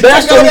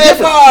 that's totally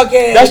different.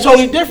 That's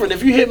totally different.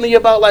 If you hit me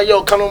about like,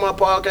 yo, come on my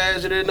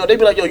podcast, and they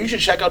be like, yo, you should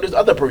check out this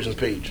other person's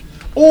page.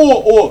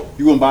 Or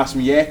you gonna buy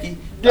some yaki?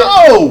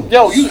 No.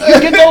 Yo, you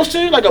get those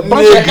too? Like a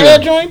bunch of hair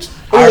joints?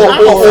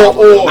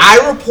 I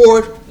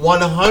report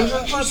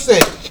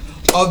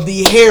 100% of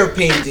the hair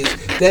pages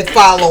that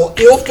follow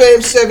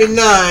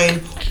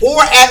IlFam79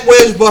 or at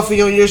Where's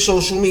Buffy on your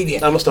social media.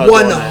 I'm gonna start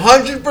doing that.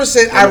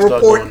 100% I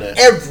report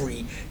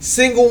every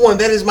single one.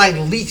 That is my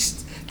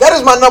least. That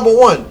is my number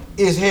one,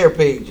 is hair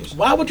pages.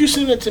 Why would you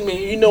send it to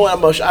me? You know how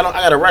much I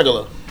got a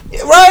regular.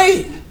 Yeah,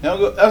 right. That's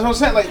what I'm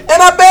saying. Like, and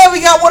I barely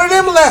got one of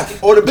them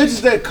left. Or the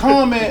bitches that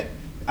comment,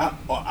 I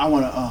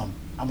wanna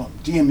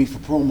DM me for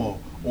promo,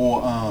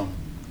 or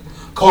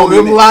call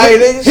them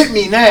liars. Hit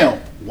me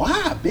now.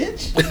 Why,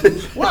 bitch?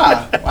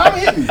 Why? Why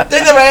hit me? They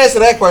never answer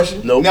that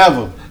question. Nope.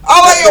 Never.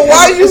 I'm like, yo,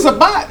 why you? It's a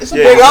bot. It's a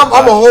nigga, bot.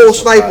 I'm a whole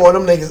sniper on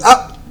them niggas.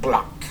 Up,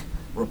 block,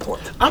 report.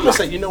 I'm gonna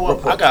say, you know what?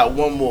 Report. I got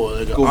one more,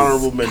 like an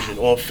honorable mention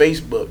on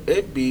Facebook.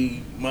 It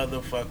be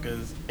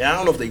motherfuckers. And I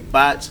don't know if they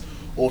bots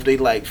or if they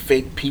like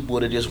fake people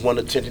that just want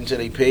attention to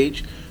their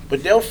page.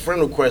 But they'll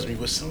friend request me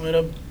with some of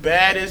the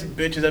baddest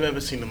bitches I've ever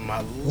seen in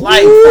my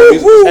life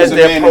as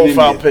their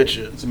profile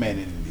picture. It's a man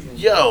in India.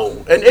 Yo,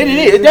 and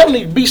it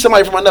definitely be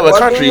somebody from another What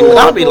country. do you And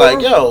I'll want, be bro?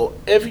 like, yo,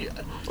 if you,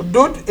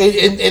 Dude, and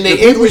the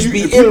people English you-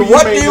 be the people in. you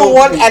What may do you know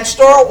want be- at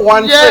store?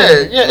 One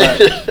friend.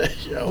 yeah.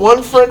 Yo.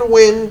 One friend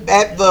win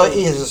at the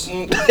is.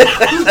 Yo, and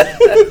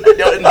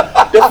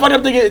the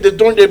funny thing is, the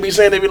don't they be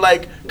saying, they be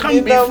like, come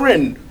You be know?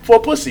 friend for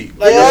pussy.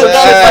 Like, Yeah, some shit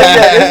like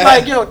that. It's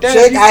like, yo, damn.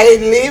 Check, I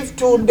live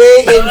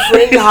today in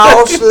friend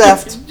house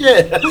left.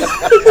 Yeah.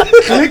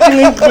 Click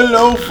link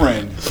below,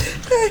 friend.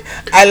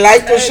 I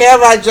like to share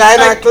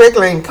vagina. Click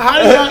link.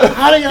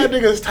 How do y'all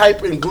niggas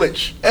type in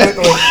glitch? Click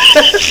link.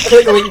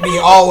 Click link be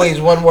always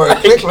one word.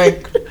 Click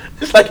link.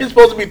 It's like it's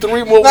supposed to be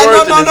 3 more No, words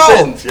no, in no, a no.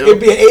 sentence. Yo. It'd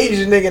be an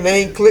Asian nigga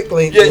named Click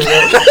Link. Yeah. You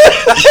know?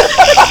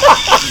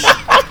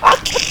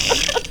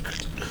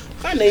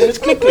 My name is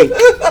Click Link.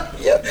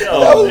 Yeah, Yo,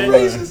 that was man,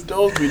 racist.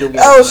 Those be the ones.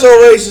 That was so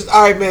racist.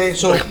 All right, man.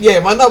 So yeah,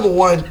 my number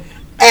one,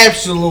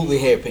 absolutely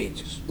hair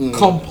pages,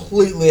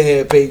 completely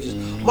hair pages.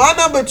 My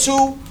number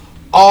two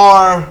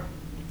are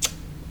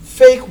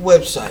fake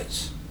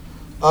websites.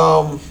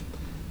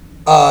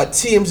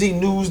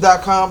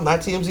 TMZnews.com, not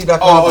TMZ.com.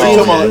 Oh, you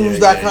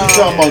TMZnews.com.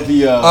 talking about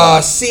the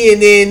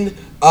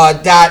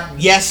CNN.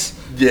 Yes.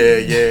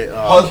 Yeah.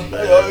 Oh,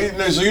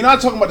 man. so you're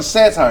not talking about the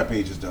satire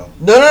pages though.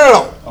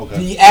 No. Okay.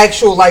 The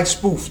actual like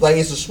spoof, like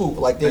it's a spoof,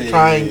 like they're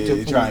trying to they're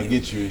fool trying to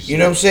get you. and You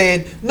know what I'm shit.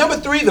 saying? Number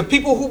three, the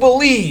people who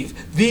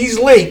believe these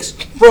links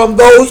from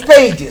those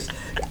pages.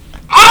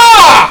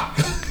 Ah!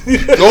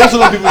 Those are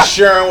the people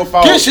sharing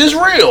without. This is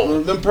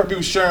real. Them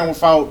people sharing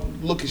without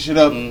looking shit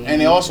up,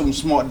 and they also them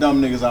smart dumb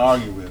niggas I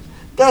argue with.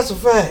 That's a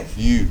fact.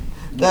 You.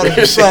 That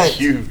is a fact.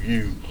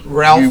 You.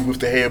 Ralph. You with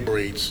the hair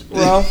braids.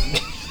 Well,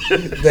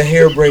 the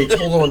hair braids.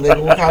 Hold on,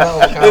 nigga. What kind of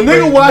The braids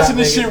nigga you watching got,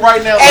 this nigga? shit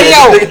right now. Hey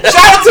yo, shout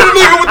out to the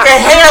nigga with the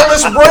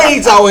hairless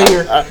braids out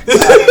here.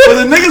 But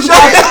the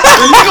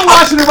nigga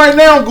watching it right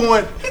now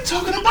going, he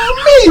talking about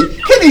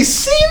me. Can he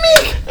see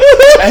me?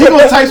 And he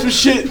gonna type some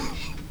shit.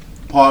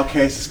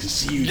 Podcasters can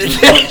see you doing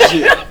dumb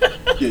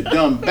shit. You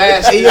dumb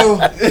bastard. Hey yo,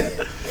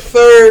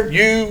 third.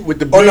 You with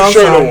the blue I'm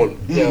shirt sorry. on.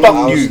 Yo,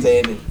 Fuck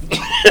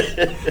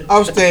you.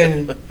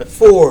 Outstanding.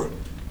 4,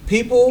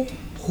 people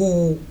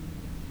who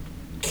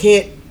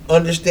can't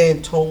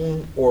understand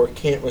tone or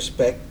can't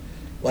respect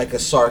like a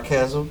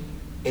sarcasm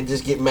and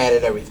just get mad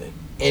at everything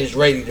and is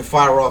ready to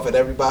fire off at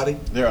everybody.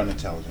 They're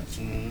unintelligent.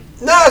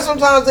 Nah,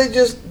 sometimes they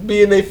just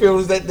be in their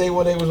feelings that day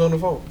when they was on the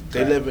phone.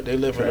 They live in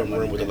a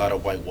room with a lot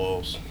of white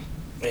walls.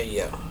 Hey,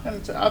 yeah.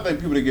 I think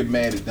people that get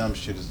mad at dumb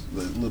shit is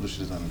little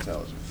shit is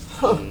unintelligent.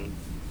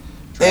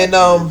 And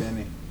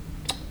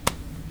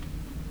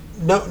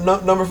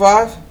number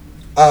 5,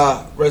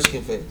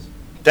 Redskin fans.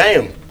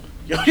 Damn.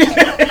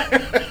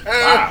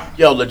 Wow.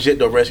 Yo, legit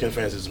though, Redskin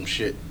fans is some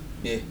shit.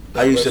 Yeah.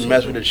 I used to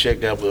mess with a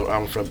chick that was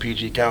I'm from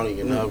PG County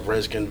and her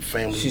Redskin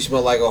family. She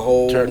smelled like a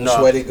whole No,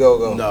 sweaty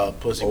go-go. No,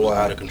 pussy Oh, was wow.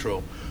 out of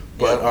control.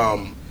 But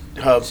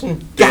her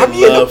Got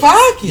me in the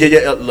pocket.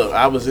 Yeah. Look,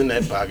 I was in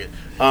that pocket.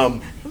 I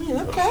mean, in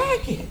the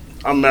pocket.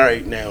 I'm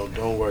married now.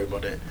 Don't worry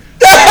about that.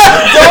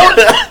 Don't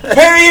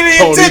pay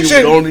any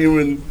attention. Don't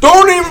even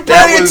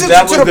Pay attention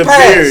that to was the the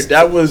past. beard.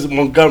 That was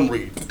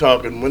Montgomery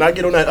talking. When I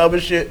get on that other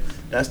shit,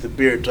 that's the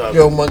beard talking.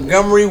 Yo,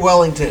 Montgomery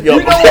Wellington. Yo.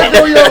 You know what,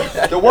 though,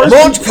 yo? The worst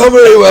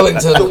Montgomery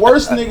Wellington. The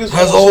worst niggas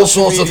Has on all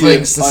social sorts of media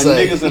things to are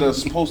say. niggas that are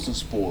posting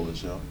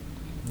spoilers, yo.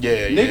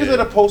 Yeah. Niggas that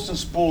are posting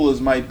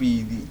spoilers might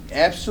be the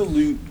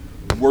absolute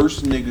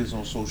worst niggas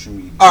on social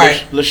media. All right.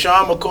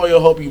 LaShawn McCoy, I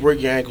hope you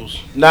break your ankles.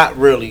 Not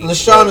really.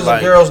 LaShawn is a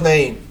like, girl's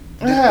name.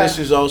 This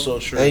is also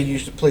true. They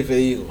used to play for the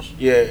Eagles.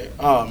 Yeah.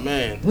 Oh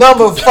man.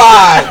 Number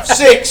 5,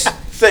 6,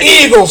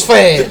 Eagles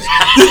fans.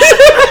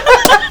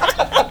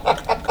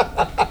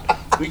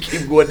 We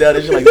keep going down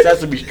this shit like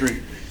Sesame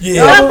Street.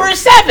 Yeah. Number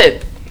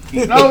 7.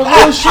 No,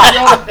 real shit,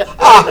 yo.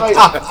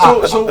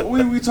 Like, so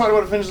we talked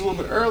about Avengers a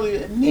little bit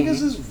earlier, and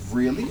niggas is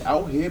really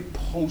out here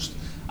post.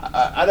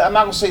 I'm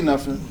not gonna say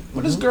nothing,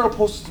 but this girl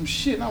posted some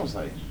shit, and I was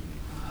like,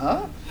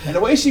 huh? And the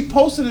way she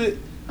posted it,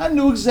 I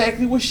knew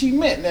exactly what she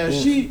meant. Now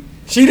she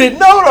didn't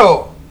know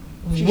though.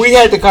 We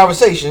had the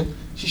conversation.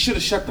 She should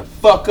have shut the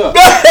fuck up.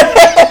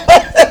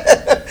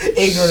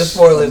 Ignorant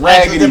spoilers.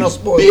 Raggedy Accidental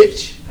spoilers.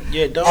 bitch.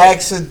 Yeah, don't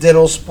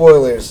Accidental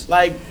spoilers.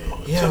 like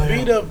Yeah, to be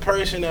yeah. the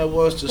person that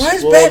wants to Why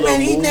is spoil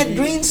Batman a eating that movie,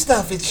 green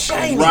stuff? It's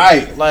shiny.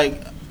 Right.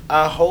 Like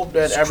I hope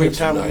that It's every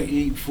time kryptonite.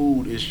 you eat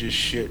food, it's just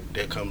shit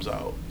that comes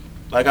out.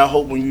 Like I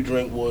hope when you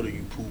drink water,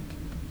 you poop.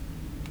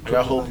 Like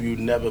I hope you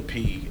never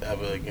pee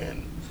ever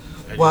again.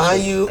 I just Why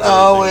hope you everything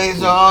always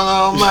poop.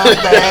 all on my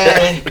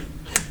back?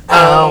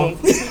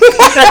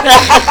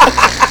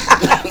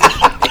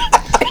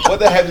 What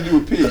that had to do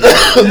with pig?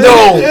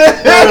 No.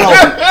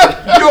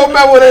 You don't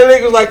remember when that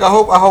nigga was like, I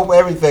hope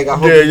everything. I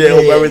hope Yeah,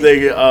 hope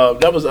everything.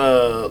 That was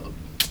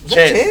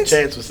Chance?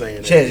 Chance was saying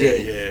that. Chance, yeah.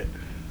 yeah.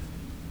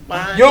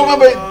 Why You don't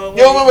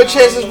remember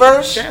Chance's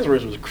verse? Chance's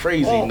verse was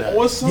crazy. nuts.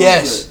 What song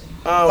Yes. is it?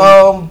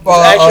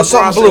 Action something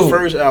Bronson blue.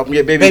 first album.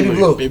 Yeah, Baby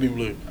Blue. Baby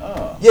Blue.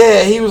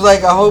 Yeah, he was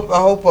like, I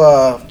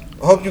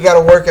hope you got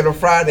to work on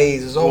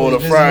Fridays. It's always On a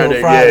busy Friday,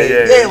 on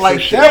Friday. yeah, like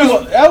for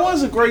sure. That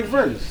was a great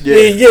verse.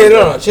 yeah,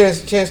 no.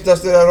 Chance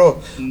dusted that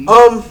off.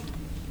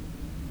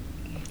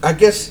 I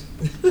guess.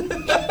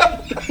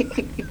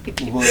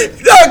 What?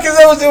 No,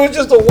 because it was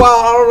just a wild.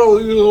 I don't know.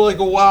 You know, like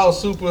a wild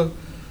super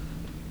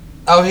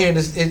out here in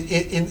this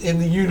in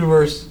the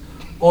universe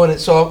on it.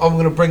 So I'm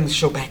gonna bring the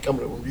show back. I'm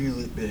gonna reel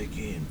it back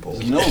in, boy.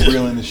 There's no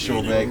reeling the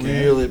show back in.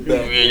 Reel it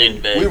back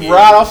in. We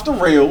ride off the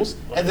rails,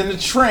 and then the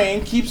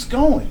train keeps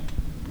going.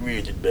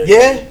 Read it back.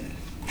 Yeah,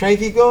 train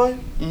keep going.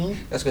 Mm-hmm.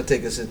 That's gonna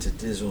take us into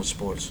Diz on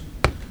Sports.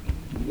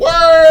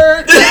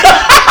 Word!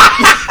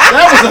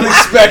 That was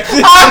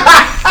unexpected.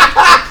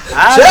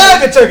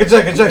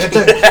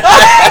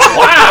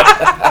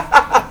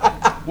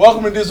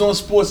 Welcome to This On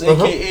Sports,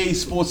 aka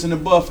Sports in the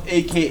Buff,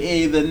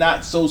 aka the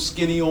not so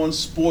skinny on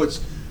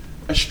sports,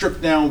 a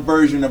stripped down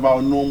version of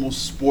our normal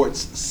sports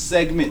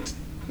segment.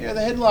 Here are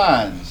the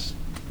headlines.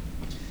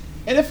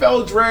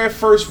 NFL draft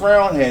first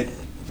round had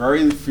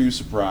very few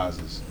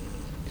surprises.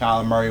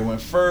 Kyler Murray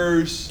went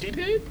first. He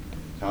did?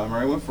 Kyler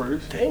Murray went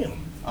first. Damn.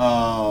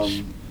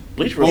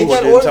 Bleach Bosa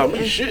Report didn't tell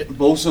me shit.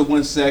 Bosa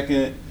went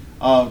second.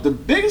 The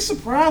biggest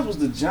surprise was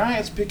the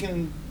Giants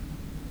picking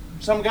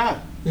some guy.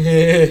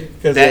 Yeah,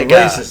 because That they're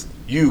guy. racist.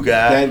 You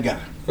guy. That guy.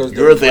 'Cause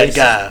You're they're that racist.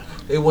 guy.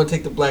 They want to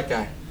take the black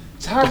guy.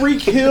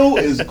 Tyreek Hill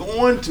is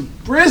going to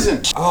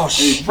prison. Oh, And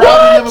he shit.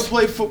 probably never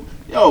played football.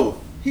 Yo,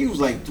 he was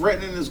like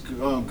threatening this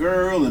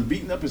girl and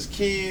beating up his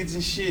kids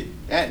and shit.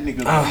 That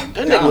nigga. That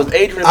nigga was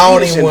Adrian I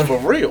don't even Peterson want- for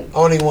real. I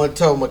don't even want to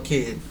tell my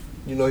kid.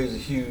 You know, he's a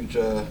huge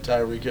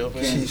Tyreek Hill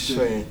fan. Chiefs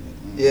fan.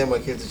 Yeah, my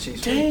kid's a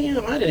Chiefs fan.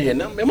 Damn, I didn't hear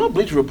nothing. Man, my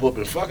Bleach Report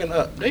been fucking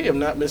up. They have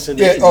not been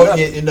sending Yeah, me oh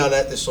nothing. yeah, you know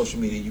that is social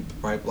media. You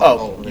probably block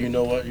all Oh, of them. you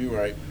know what? You're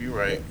right. You're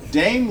right.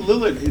 Dame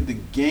Lillard hit the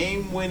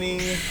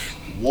game-winning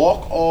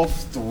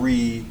walk-off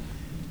three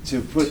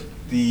to put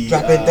the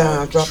Drop it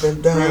down, drop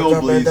it down,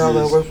 drop it down,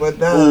 and work it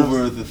down.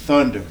 over the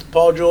Thunder.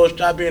 Paul George,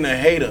 stop being a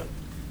hater.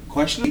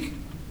 Question: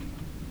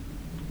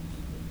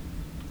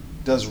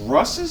 does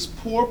Russ's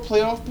poor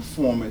playoff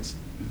performance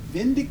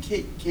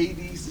vindicate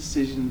KD's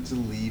decision to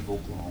leave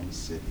Oklahoma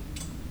City?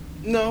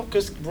 No,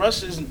 because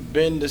Russ has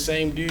been the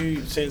same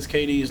dude since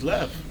KD's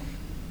left.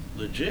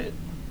 Legit.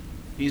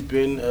 He's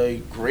been a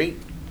great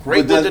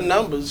But with the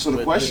numbers. so the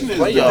but question his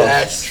is, playoffs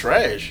that's-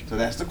 trash. So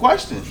that's the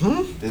question.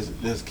 Mm-hmm.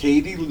 Does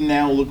KD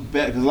now look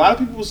better? Because a lot of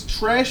people was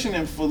trashing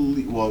him for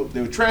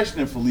they were trashing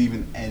him for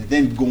leaving and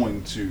then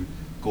going to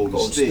Golden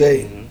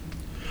State.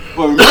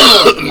 But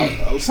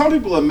remember, some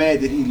people are mad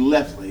that he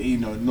left. Like, you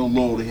know, no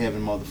loyalty having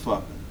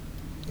motherfucker.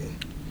 Yeah.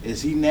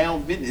 Is he now?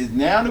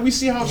 Now that we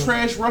see how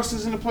trash Russ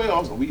is in the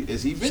playoffs,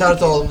 is he? Shout out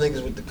to all them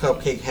niggas with the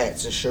cupcake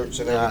hats and shirts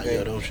and Yeah,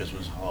 everything. those shits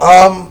was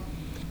hard.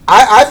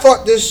 I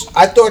thought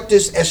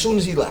this as soon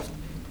as he left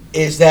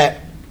is that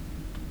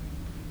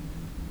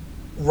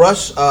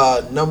Russ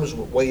numbers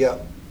were way up.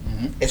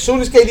 Mm-hmm. As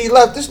soon as KD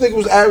left, this nigga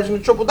was averaging a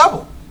triple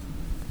double.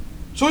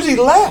 As soon as he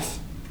left,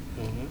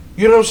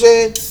 you know what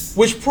I'm saying?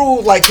 Which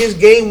proved like his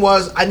game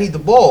was I need the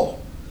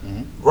ball,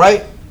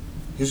 right?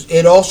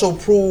 It also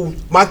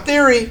proved my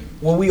theory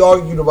when we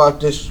argued about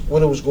this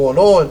when it was going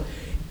on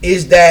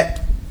is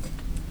that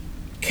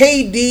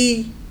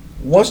KD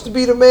wants to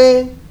be the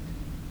man.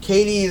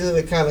 KD isn't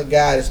the kind of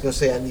guy that's gonna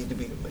say I need to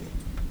be the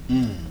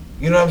man.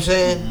 You know what I'm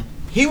saying?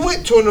 He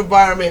went to an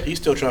environment He's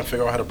still trying to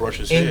figure out how to brush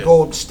his in hair.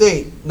 Golden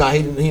State. Nah,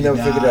 he never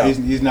figured it out.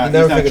 He's not. He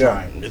never He's not figured it out.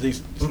 trying. At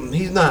least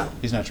He's not.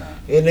 He's not trying.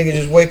 And nigga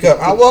just wake up.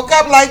 I woke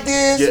up like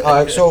this. Yeah. All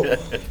right, so,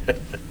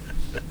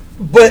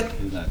 but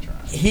He's not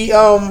trying. he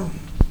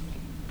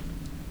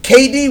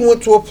KD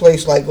went to a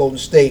place like Golden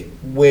State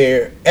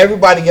where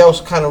everybody else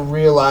kind of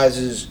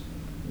realizes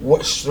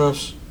what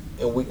strengths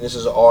and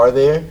weaknesses are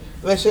there, and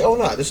they say, "Oh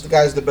no, this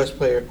guy's the best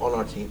player on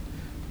our team.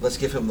 Let's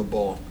give him the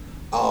ball."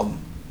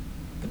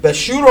 The best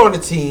shooter on the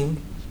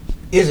team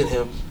isn't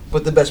him,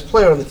 but the best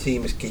player on the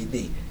team is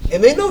KD,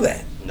 and they know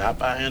that. not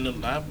by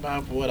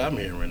what I'm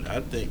hearing. I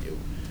think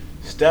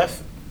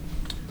Steph.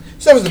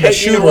 Steph is the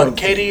best You know shooter on what?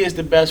 the team. KD is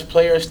the best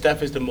player.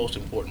 Steph is the most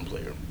important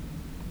player.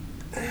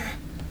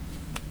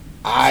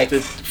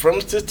 From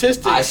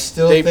statistics, I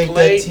still they think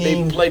play. that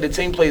team- The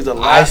team plays a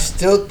lot. I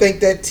still think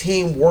that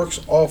team works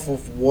off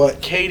of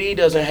what, KD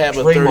doesn't have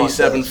a Draymond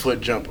 37-foot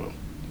jumper.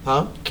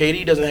 huh?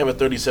 KD doesn't have a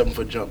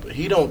 37-foot jumper.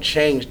 He don't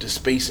change the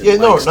spacing. Yeah,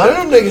 no, like none of Steph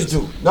them niggas does.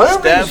 do. None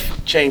of them niggas.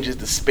 Steph changes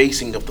the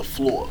spacing of the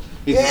floor.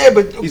 Yeah,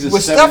 but he's a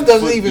Steph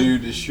doesn't 7-foot even.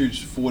 dude that shoots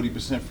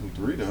 40% from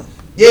three though.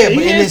 Yeah, He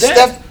but and then is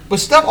that.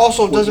 Steph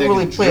also Well, doesn't they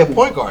really can play a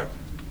dribble. point guard.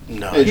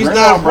 No, Hey, He's Draymond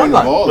not a bring point the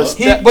guard. ball But up.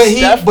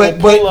 Steph will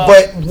pull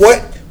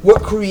up.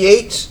 What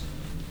creates?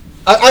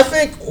 I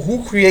think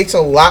who creates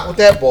a lot with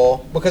that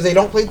ball because they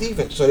don't play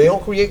defense, so they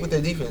don't create with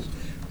their defense.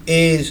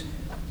 Is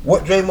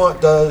what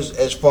Draymond does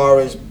as far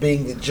as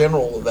being the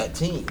general of that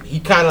team. He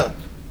kind of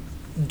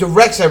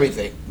directs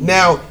everything.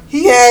 Now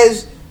he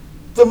has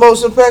the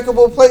most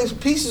impeccable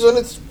pieces on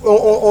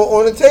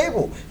the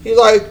table. He's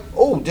like,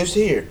 oh, this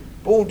here,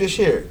 boom, this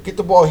here, get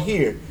the ball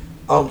here.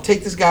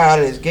 Take this guy out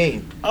of his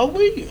game. Are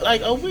we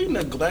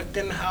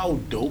neglecting how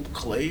dope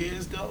Clay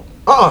is though?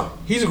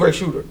 He's a great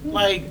shooter.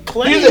 Like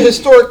Clay, He's a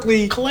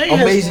historically Clay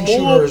amazing has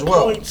more shooter as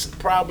well. points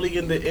probably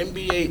in the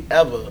NBA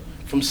ever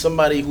from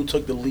somebody who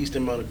took the least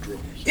amount of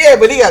dribbles. Yeah,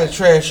 but he got a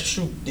trash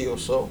shoot deal,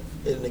 so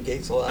It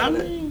negates a lot I of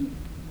that. mean,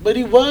 but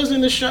he was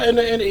in the shot,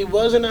 and he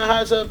was in the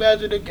hot tub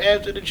after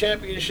the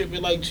championship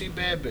with like 2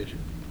 bad bitches.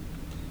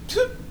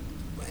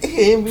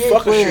 He NBA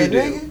Fuck a player, shoe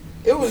nigga. deal.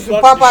 It was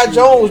Fuck Popeye the shoe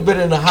Jones deal. been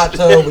in the hot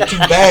tub with 2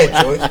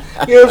 bad joints.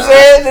 You know what I'm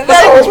saying? And I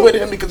was that with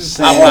him because it's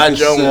Popeye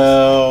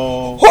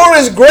Jones.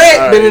 Horace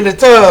Grant been in the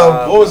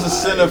tub. What was the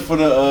center for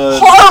the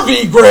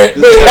Harvey Grant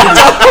been in the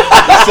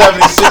tub.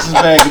 the 76ers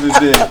back in the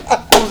day?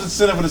 What was the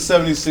center for the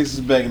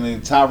 76ers back in the day?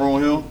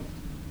 Tyrone Hill?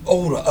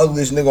 Oh, the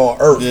ugliest nigga on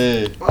earth.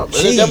 Yeah.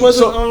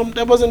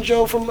 That wasn't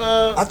Joe from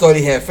I thought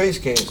he had face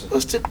cancer.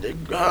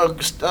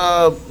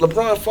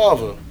 LeBron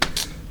father.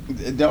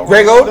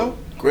 Greg Oden?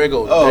 Greg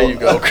Oden. Oh. There you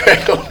go. Greg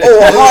Oden.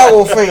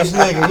 Oh, a hoggle face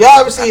nigga. Y'all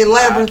ever seen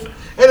Labyrinth?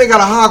 And they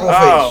got a hoggle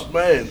Oh face.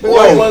 man,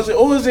 Whoa. what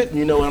was it?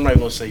 You know what? I'm not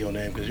gonna say your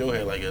name because you'll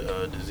have like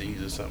a disease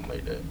or something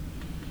like that.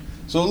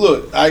 So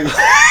look, I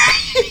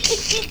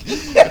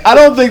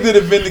don't think that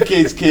it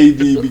vindicates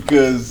KD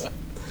because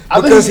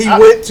Because he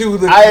went to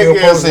the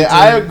opposing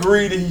I team.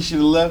 agree that he should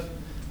have left.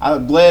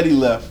 I'm glad he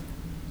left,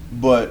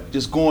 but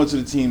just going to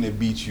the team that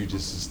beat you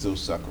just is still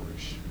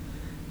suckerish.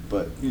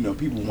 But you know,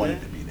 people want it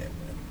to be that way.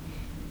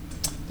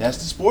 That's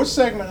the sports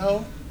segment,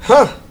 ho.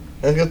 Huh.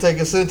 That's gonna take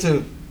us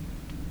into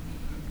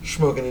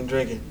smoking and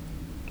drinking.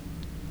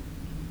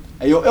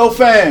 Hey, yo, L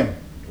fam.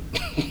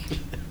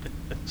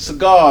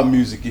 Cigar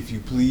music, if you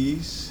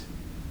please.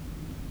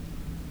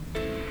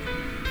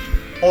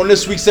 On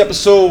this week's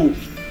episode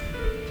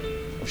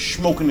of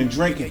Smoking and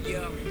Drinking,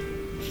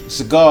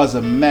 cigars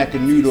are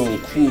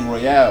Macanudo Cool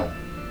Royale.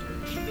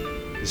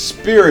 The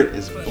spirit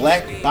is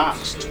Black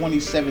Box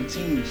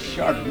 2017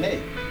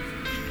 Chardonnay.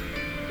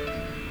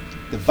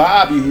 The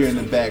vibe you hear in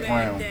the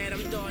background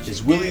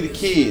is Willie the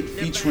Kid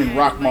featuring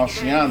Rock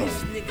Marciano,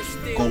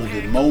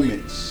 Golden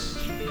Moments.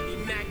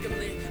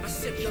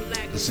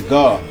 The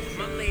cigar,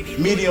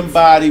 medium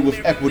body with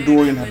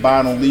Ecuadorian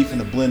Habano leaf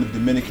and a blend of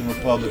Dominican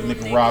Republic,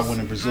 Nicaraguan,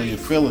 and Brazilian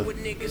filling.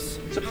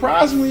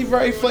 Surprisingly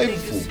very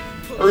flavorful,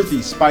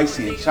 earthy,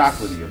 spicy, and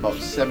chocolatey. About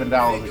 $7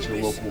 at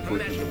your local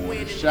brick and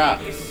mortar shop.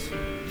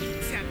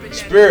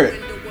 Spirit,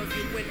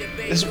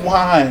 this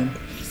wine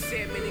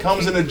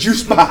comes in a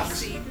juice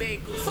box.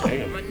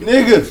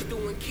 Nigga,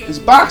 it's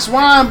box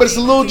wine, but it's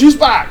a little juice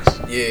box.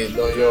 Yeah,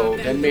 no, yo.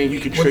 That means you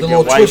can With trick the your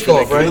little wife twist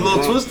off, into right? A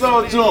little twist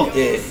on joint.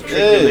 Yeah. Trick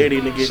your lady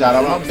into getting Shout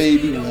out drunk. my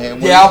baby who had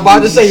one. Yeah, I'm about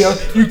to say, yo,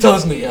 you tell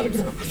us nigga got a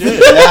girl.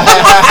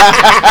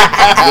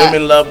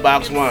 Women love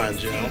box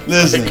wines, yo.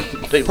 Listen,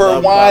 They per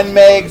love box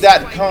wines.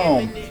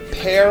 winemag.com,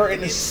 pear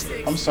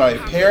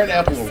and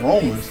apple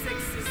aromas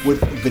with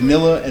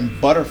vanilla and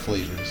butter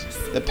flavors.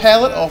 The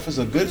palate offers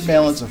a good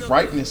balance of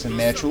ripeness and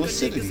natural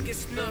acidity.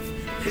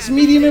 It's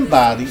medium in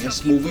body and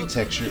smoothly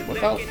textured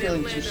without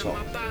feeling too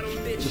soft.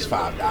 Just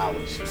 $5.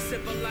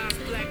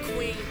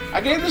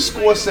 I gave the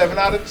score 7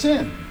 out of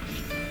 10.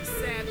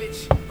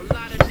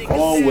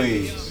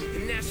 Always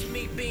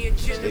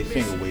stay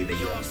finger waving,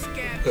 y'all.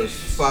 Because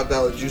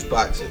 $5 juice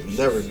box is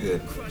never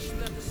good.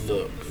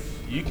 Look,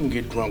 you can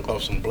get drunk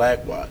off some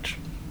Black Watch.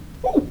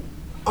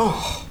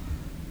 Oh,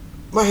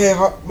 my head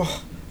hurt.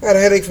 I got a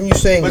headache from you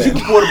saying But that. you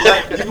can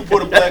pour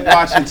the black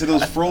watch into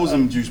those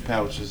frozen juice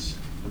pouches.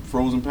 The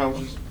frozen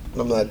pouches.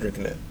 I'm not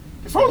drinking that.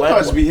 The frozen Black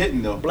pouches Watch. be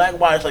hitting though. Black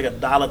Watch like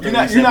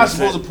 $1.37. You're not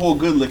supposed to pour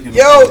good liquor. in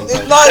Yo, the it's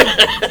frozen pouch.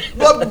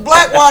 not. Look,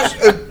 Black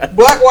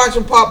Watch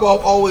and Pop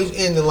Off always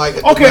end in like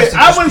a Okay, domestic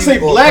I wouldn't say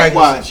dispute or black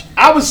pregnancy. watch.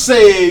 I would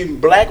say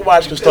Black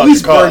Watch can at start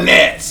least your car.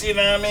 Burnett's. You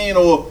know what I mean?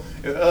 Or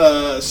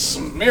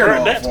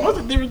Smirnoff. Burnett's. What's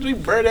the difference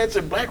between Burnett's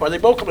and Black Watch? They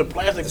both come in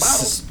plastic This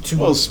bottles. is too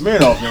Well,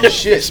 Smirnoff, man.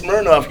 Shit.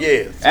 Smirnoff,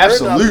 yeah. Smirnoff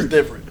Absolute. is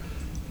different.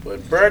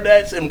 But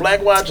Burnett's and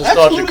Black Watch will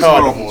start your Absolute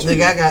car. Smirnoff. no more.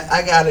 Nigga,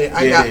 I got it.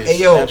 Yeah, it is.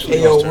 Hey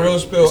Absolutely yo, terrible. real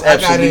spill. It's I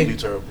got absolutely it.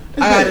 terrible. I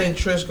got it in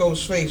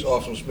Trisco's face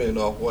off some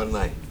Smirnoff one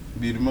night.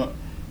 Beat him up.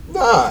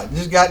 Nah,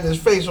 just got in his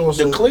face on The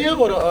some. clear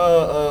or the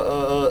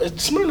is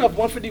Smirnoff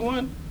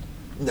 151?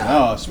 No,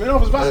 Nah,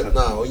 Smirnoff is vodka.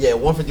 no, yeah,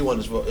 151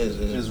 is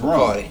It's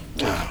wrong.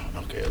 Bacardi.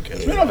 Okay.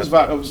 Smirnoff is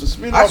vodka. I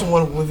Smirnoff. just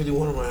want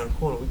 151 around the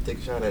corner. We can take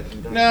a shot at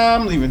it. Nah,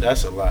 I'm leaving.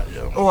 That's a lot,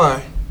 yo. All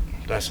right.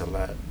 That's a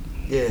lot.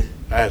 Yeah,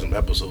 I had some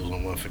episodes on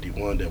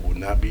 151 that will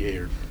not be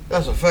aired.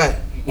 that's a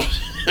fact.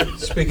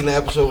 Speaking of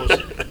episodes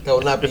that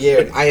will not be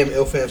aired, I am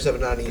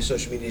IlFam79 on your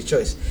social media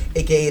choice,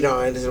 aka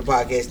Don Anderson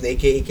podcast, and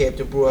aka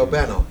Captain Brew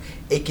Albano,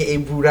 aka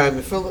Brew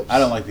Diamond Phillips. I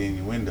don't like the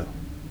innuendo.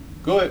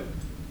 Go ahead.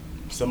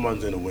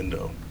 Someone's in the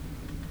window.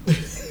 Who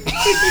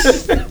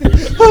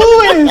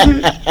is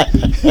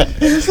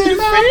it? Is it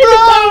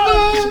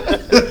my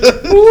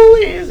brother? Who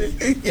is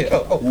it?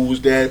 Yo.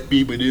 Who's that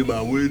peeping in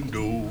my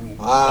window?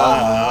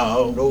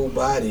 Wow,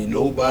 nobody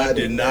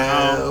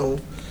now.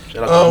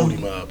 Shout out to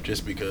Booty Mob,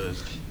 just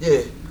because.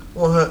 Yeah,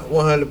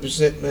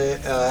 100%,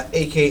 man.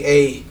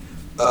 AKA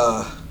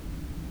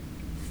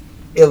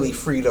Illy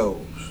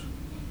Fritos.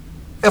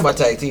 And my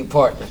tag team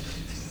partner.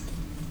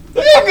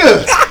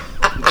 Nigga!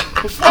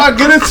 Before I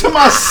get into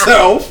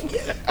myself,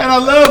 and I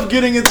love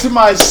getting into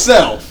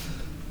myself,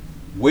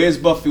 where's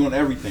Buffy on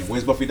everything?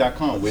 Where's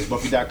Buffy.com? Where's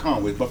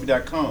Buffy.com? Where's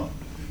Buffy.com?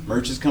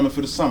 Merch is coming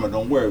for the summer.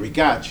 Don't worry, we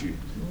got you.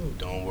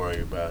 Don't worry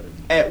about it.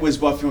 At Where's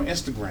Buffy on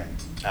Instagram.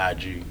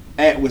 IG.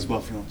 At Wiz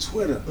Buffy on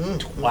Twitter.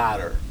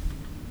 Twitter.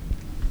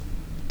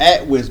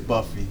 At Wiz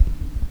Buffy.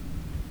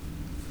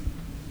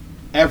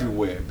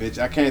 Everywhere, bitch.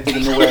 I can't think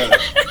of nowhere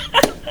else.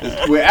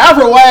 We're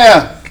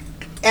everywhere.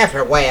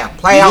 Everywhere.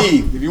 Player. Me.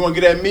 If you want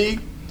to get at me,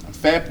 I'm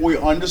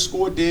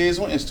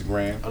fatboy_Diz on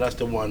Instagram. Oh, that's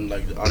the one,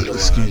 like, the underline.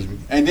 Excuse me.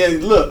 And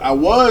then, look, I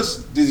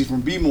was Dizzy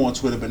from B-More on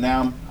Twitter, but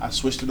now I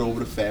switched it over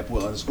to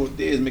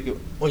fatboy_Diz. Make it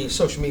On your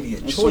social media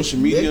on choice. social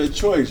media Dick.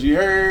 choice. You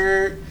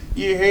heard?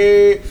 You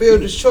heard?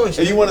 Fielder's choice.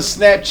 And you want to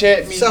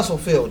Snapchat me Cecil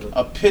Fielder.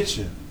 a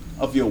picture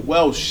of your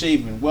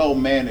well-shaven,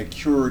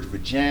 well-manicured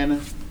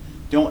vagina?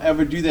 Don't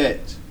ever do that.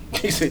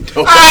 He said,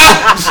 don't.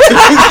 If you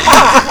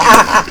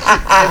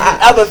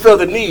ever feel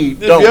the need,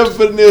 If don't. you ever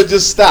feel the need,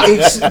 just stop.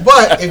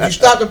 But if you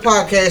stop the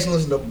podcast and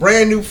listen to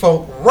Brand New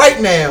Funk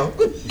right now,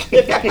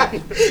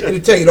 it'll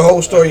tell you the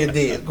whole story of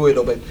Diz. Go ahead,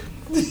 though, baby.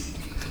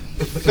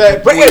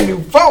 Brand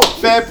New Funk.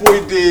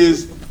 Fatboy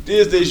Diz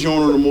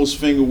DigiGiorno, the most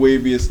finger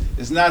waviest.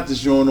 It's not the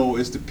Giorno,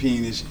 it's the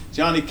penis.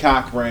 Johnny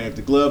Cochran, if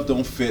the glove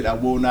don't fit, I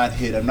will not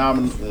hit. I'm not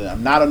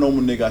a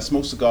normal nigga. I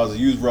smoke cigars, I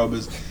use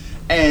rubbers.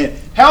 And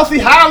Healthy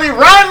Holly,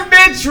 run,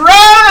 bitch,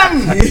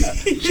 run!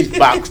 She's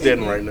boxed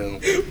in right now.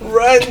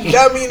 Run,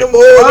 dummy, them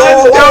hoes.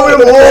 Run, dummy,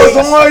 them hoes.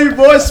 Don't worry, you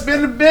boys.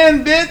 Spin the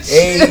bin, bitch.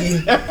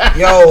 Hey,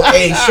 yo,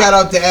 hey, shout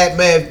out to at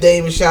Mav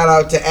Damon. Shout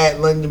out to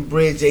at London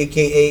Bridge,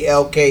 a.k.a.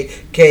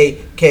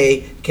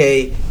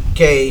 LKKKKK,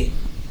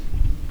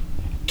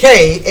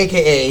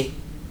 a.k.a.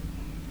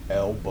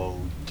 Elbow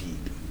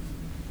deep.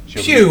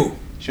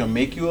 She'll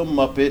make you a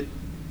Muppet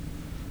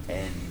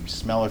and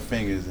smell her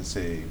fingers and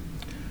say,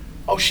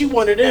 Oh, she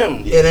one of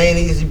them. It ain't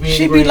easy being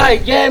She green. be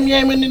like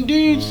yamming them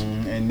dudes.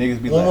 and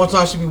niggas be One like, more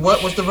time, she be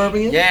what? What's the verb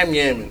again?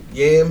 Yamming.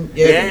 Yam.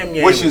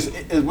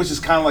 which is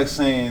kind of like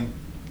saying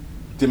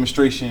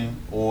demonstration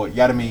or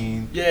yada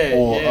mean. Yeah,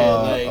 or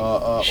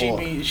like,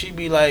 she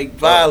be like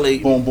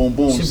violate. Boom, boom,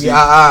 boom. She be See? She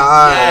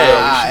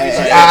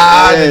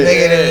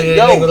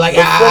Yo, like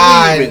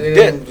before we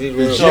even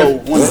dip, So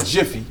one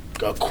jiffy.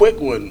 A quick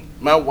one.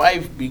 My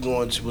wife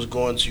was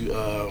going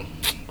to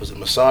was it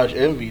Massage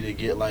Envy to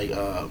get like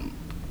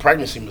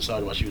pregnancy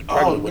massage while she was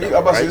pregnant. I'm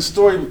about to say the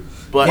story.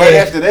 But right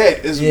after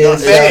that, it's Yeah, not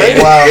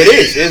bad. wow. It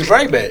is. It's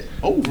very bad.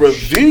 Oh,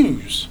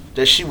 Reviews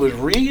that she was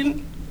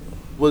reading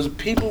was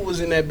people was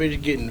in that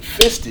bitch getting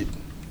fisted.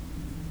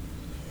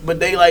 But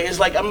they like it's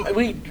like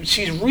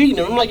she's reading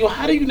them. I'm like, yo,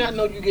 how do you not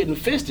know you're getting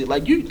fisted?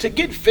 Like to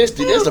get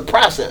fisted, there's a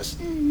process.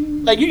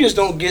 Like you just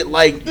don't get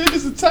like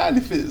it's a tiny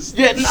fist.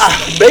 yeah, nah,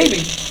 maybe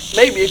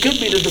it could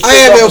be the I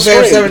am off the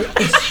Fam screen.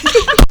 7.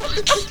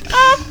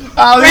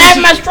 Grab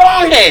my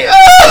strong hand.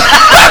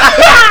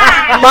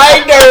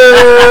 My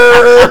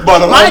nerve.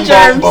 My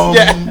germs.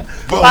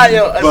 Yeah.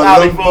 Yo, it's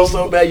Ollie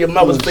Voso, man. Your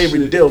mother's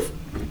favorite dilf.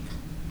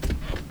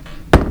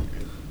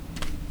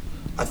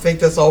 I think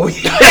that's all we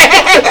have.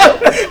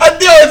 I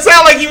do. It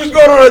sounded like he was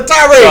going on a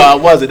tirade. No, I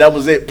wasn't. That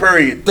was it.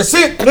 Period. That's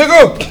it,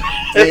 nigga.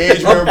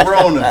 Adrian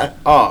Broner.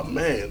 Oh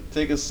man.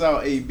 Take us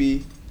out,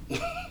 AB.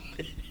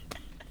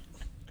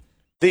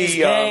 It's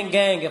gang.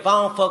 If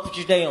I don't fuck with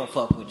you, they don't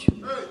fuck with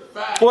you.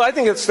 Well, I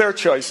think it's their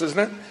choice, isn't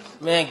it?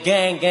 Man,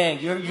 gang.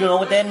 You know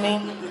what that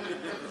mean?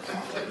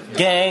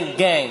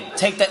 Gang.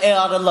 Take the L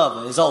out of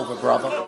lover. It's over, brother.